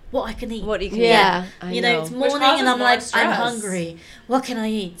out what I can eat. What do you can Yeah, eat? I You know, it's Which morning causes and I'm more like, I'm stress. hungry. What can I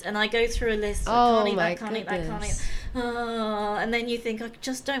eat? And I go through a list. Oh I can't eat my that, can't eat that, can't eat. goodness. And then you think, I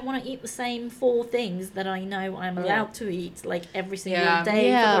just don't want to eat the same 4 things that I know I'm allowed to eat, like every single Yeah. day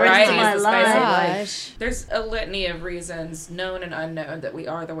Yeah, for the rest of variety my is the spice of life. life. Gosh. There's a litany of reasons, known and unknown, that we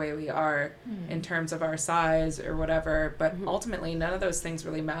are the way we are in terms of our size or whatever. But ultimately, none of those things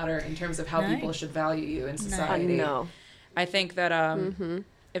really matter in terms of how No. people should value you in society. No. I think that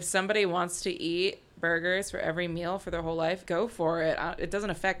if somebody wants to eat burgers for every meal for their whole life, go for it. It doesn't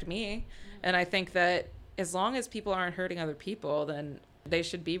affect me. And I think that as long as people aren't hurting other people, then they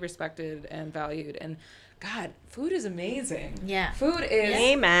should be respected and valued. And God, food is amazing. Yeah. Food is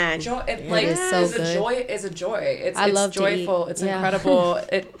Amen. joy. It, It like is so is a good. joy. Is a joy. It's I love to eat. joyful. It's Yeah. incredible.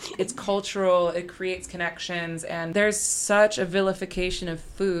 It's cultural. It creates connections. And there's such a vilification of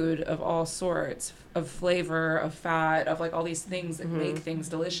food of all sorts, of flavor, of fat, of like all these things that make things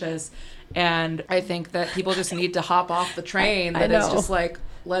delicious. And I think that people just need to hop off the train. I That it's know. just like,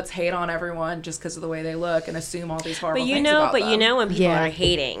 let's hate on everyone just because of the way they look and assume all these horrible But you things know, about but you them. know when people Yeah. are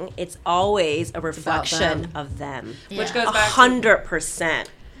hating, it's always a about reflection them. of them. Which Yeah. goes back to 100%.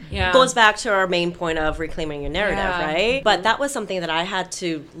 yeah. Goes back to our main point of reclaiming your narrative, Yeah. right? But that was something that I had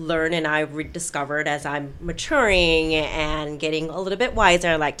to learn and I rediscovered as I'm maturing and getting a little bit wiser,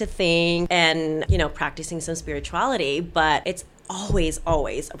 I like to think, and, you know, practicing some spirituality. But it's always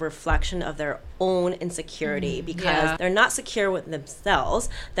a reflection of their own insecurity because Yeah. they're not secure with themselves,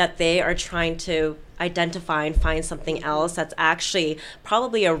 that they are trying to identify and find something else that's actually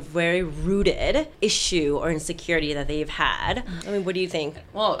probably a very rooted issue or insecurity that they've had. I mean, what do you think?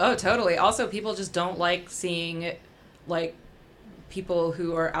 Well, oh, totally. Also, people just don't like seeing, like, people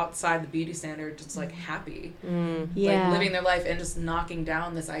who are outside the beauty standard just, like, happy. Yeah. Like, living their life and just knocking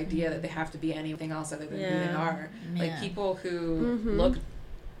down this idea that they have to be anything else other than who they Yeah. are. Like, Yeah. people who look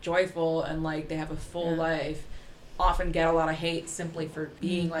joyful and, like, they have a full life often get a lot of hate simply for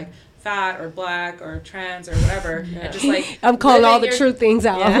being, like, fat or black or trans or whatever. And just, like... I'm calling all the living true things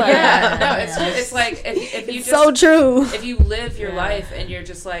out. I'm like, Yeah, no, it's like, if you it's just... so true. If you live your Yeah. life and you're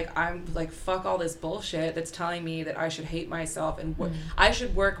just like, I'm like, fuck all this bullshit that's telling me that I should hate myself and I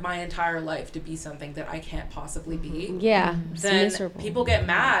should work my entire life to be something that I can't possibly be, Yeah, it's then miserable. people get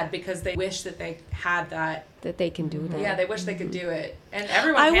mad because they wish that they had that. that they can do that. Yeah, they wish they could do it. And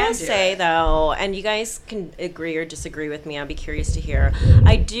everyone I can will do say it. though, and you guys can agree or disagree with me, I'll be curious to hear.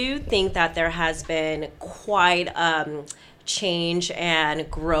 I do think that there has been quite change and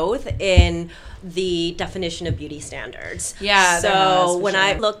growth in the definition of beauty standards. Yeah, there has, So for when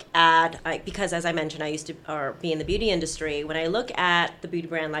I sure. look at, because as I mentioned, I used to be in the beauty industry. When I look at the beauty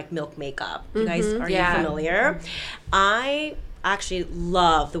brand like Milk Makeup, you guys, are Yeah. you familiar? I actually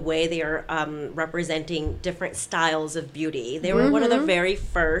love the way they are representing different styles of beauty. They were one of the very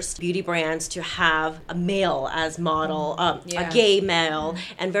first beauty brands to have a male as model, Yeah. a gay male,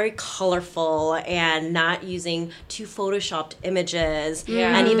 and very colorful and not using too photoshopped images.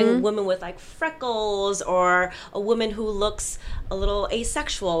 Yeah. And even women with like freckles or a woman who looks a little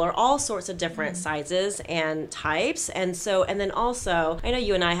asexual or all sorts of different sizes and types. And so, and then also, I know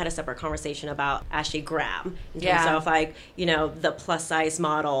you and I had a separate conversation about Ashley Graham in terms Yeah. of like, you know, the plus size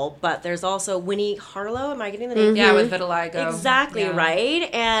model, but there's also Winnie Harlow. Am I getting the name? Yeah, with vitiligo. Exactly, Yeah. right?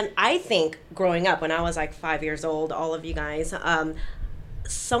 And I think growing up, when I was like 5 years old, all of you guys,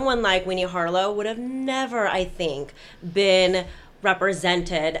 someone like Winnie Harlow would have never, I think, been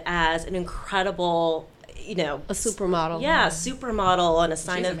represented as an incredible, you know, A supermodel. yeah, supermodel and a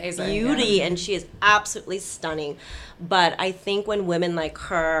sign She's of amazing, beauty, yeah. and she is absolutely stunning. But I think when women like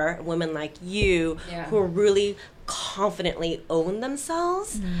her, women like you, Yeah. who are really confidently own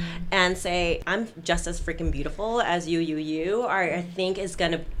themselves and say, I'm just as freaking beautiful as you are, I think is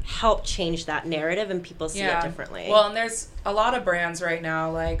going to help change that narrative and people see it differently. Well, and there's a lot of brands right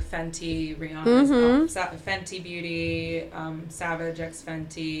now like Fenty, Rihanna's Fenty Beauty, Savage X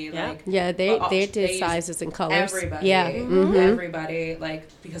Fenty. Like, they did sizes and colors. Everybody, everybody, like,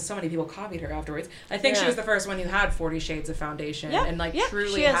 because so many people copied her afterwards. I think she was the first one who had 40 shades of foundation and like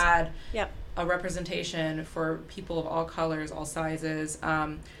truly had a representation for people of all colors, all sizes.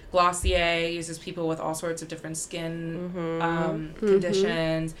 Glossier uses people with all sorts of different skin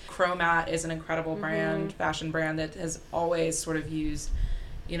conditions. Chromat is an incredible brand, fashion brand that has always sort of used,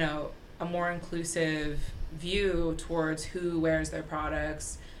 you know, a more inclusive view towards who wears their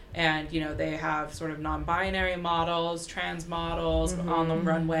products. And, you know, they have sort of non-binary models, trans models on the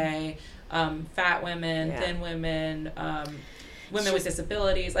runway, fat women, thin women, women with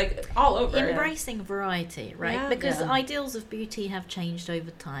disabilities, like all over. Embracing variety, right? Yeah. Because ideals of beauty have changed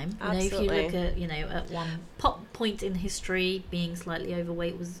over time. You know, if you look at, you know, at one point in history, being slightly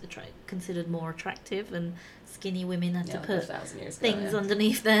overweight was considered more attractive, and skinny women had to put things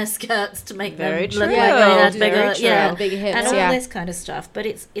underneath their skirts to make them look like they had bigger, big hips, and all this kind of stuff. But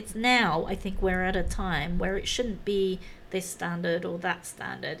it's now, I think we're at a time where it shouldn't be this standard or that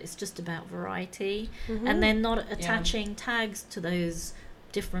standard. It's just about variety, and then not attaching tags to those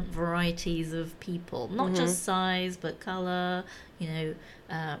different varieties of people, not just size but color, you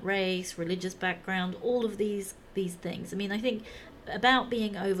know, race, religious background, all of these things. I mean, I think about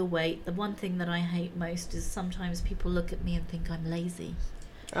being overweight, the one thing that I hate most is sometimes people look at me and think I'm lazy.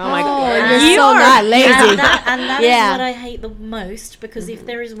 Oh my God. You're so not lazy. And that is what I hate the most, because if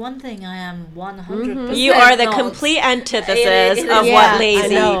there is one thing I am 100% You are the not, complete antithesis of what I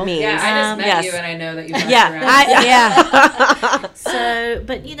lazy know. means. Yeah, I just met you and I know that you around. So,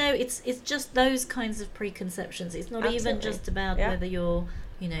 but you know, it's just those kinds of preconceptions. It's not even just about whether you're,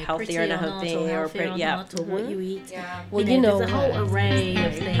 you know, healthy pretty or or not not, healthy or or healthy or not, or what you eat. Yeah. You know, there's a whole array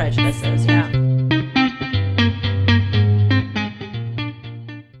of things. Prejudices,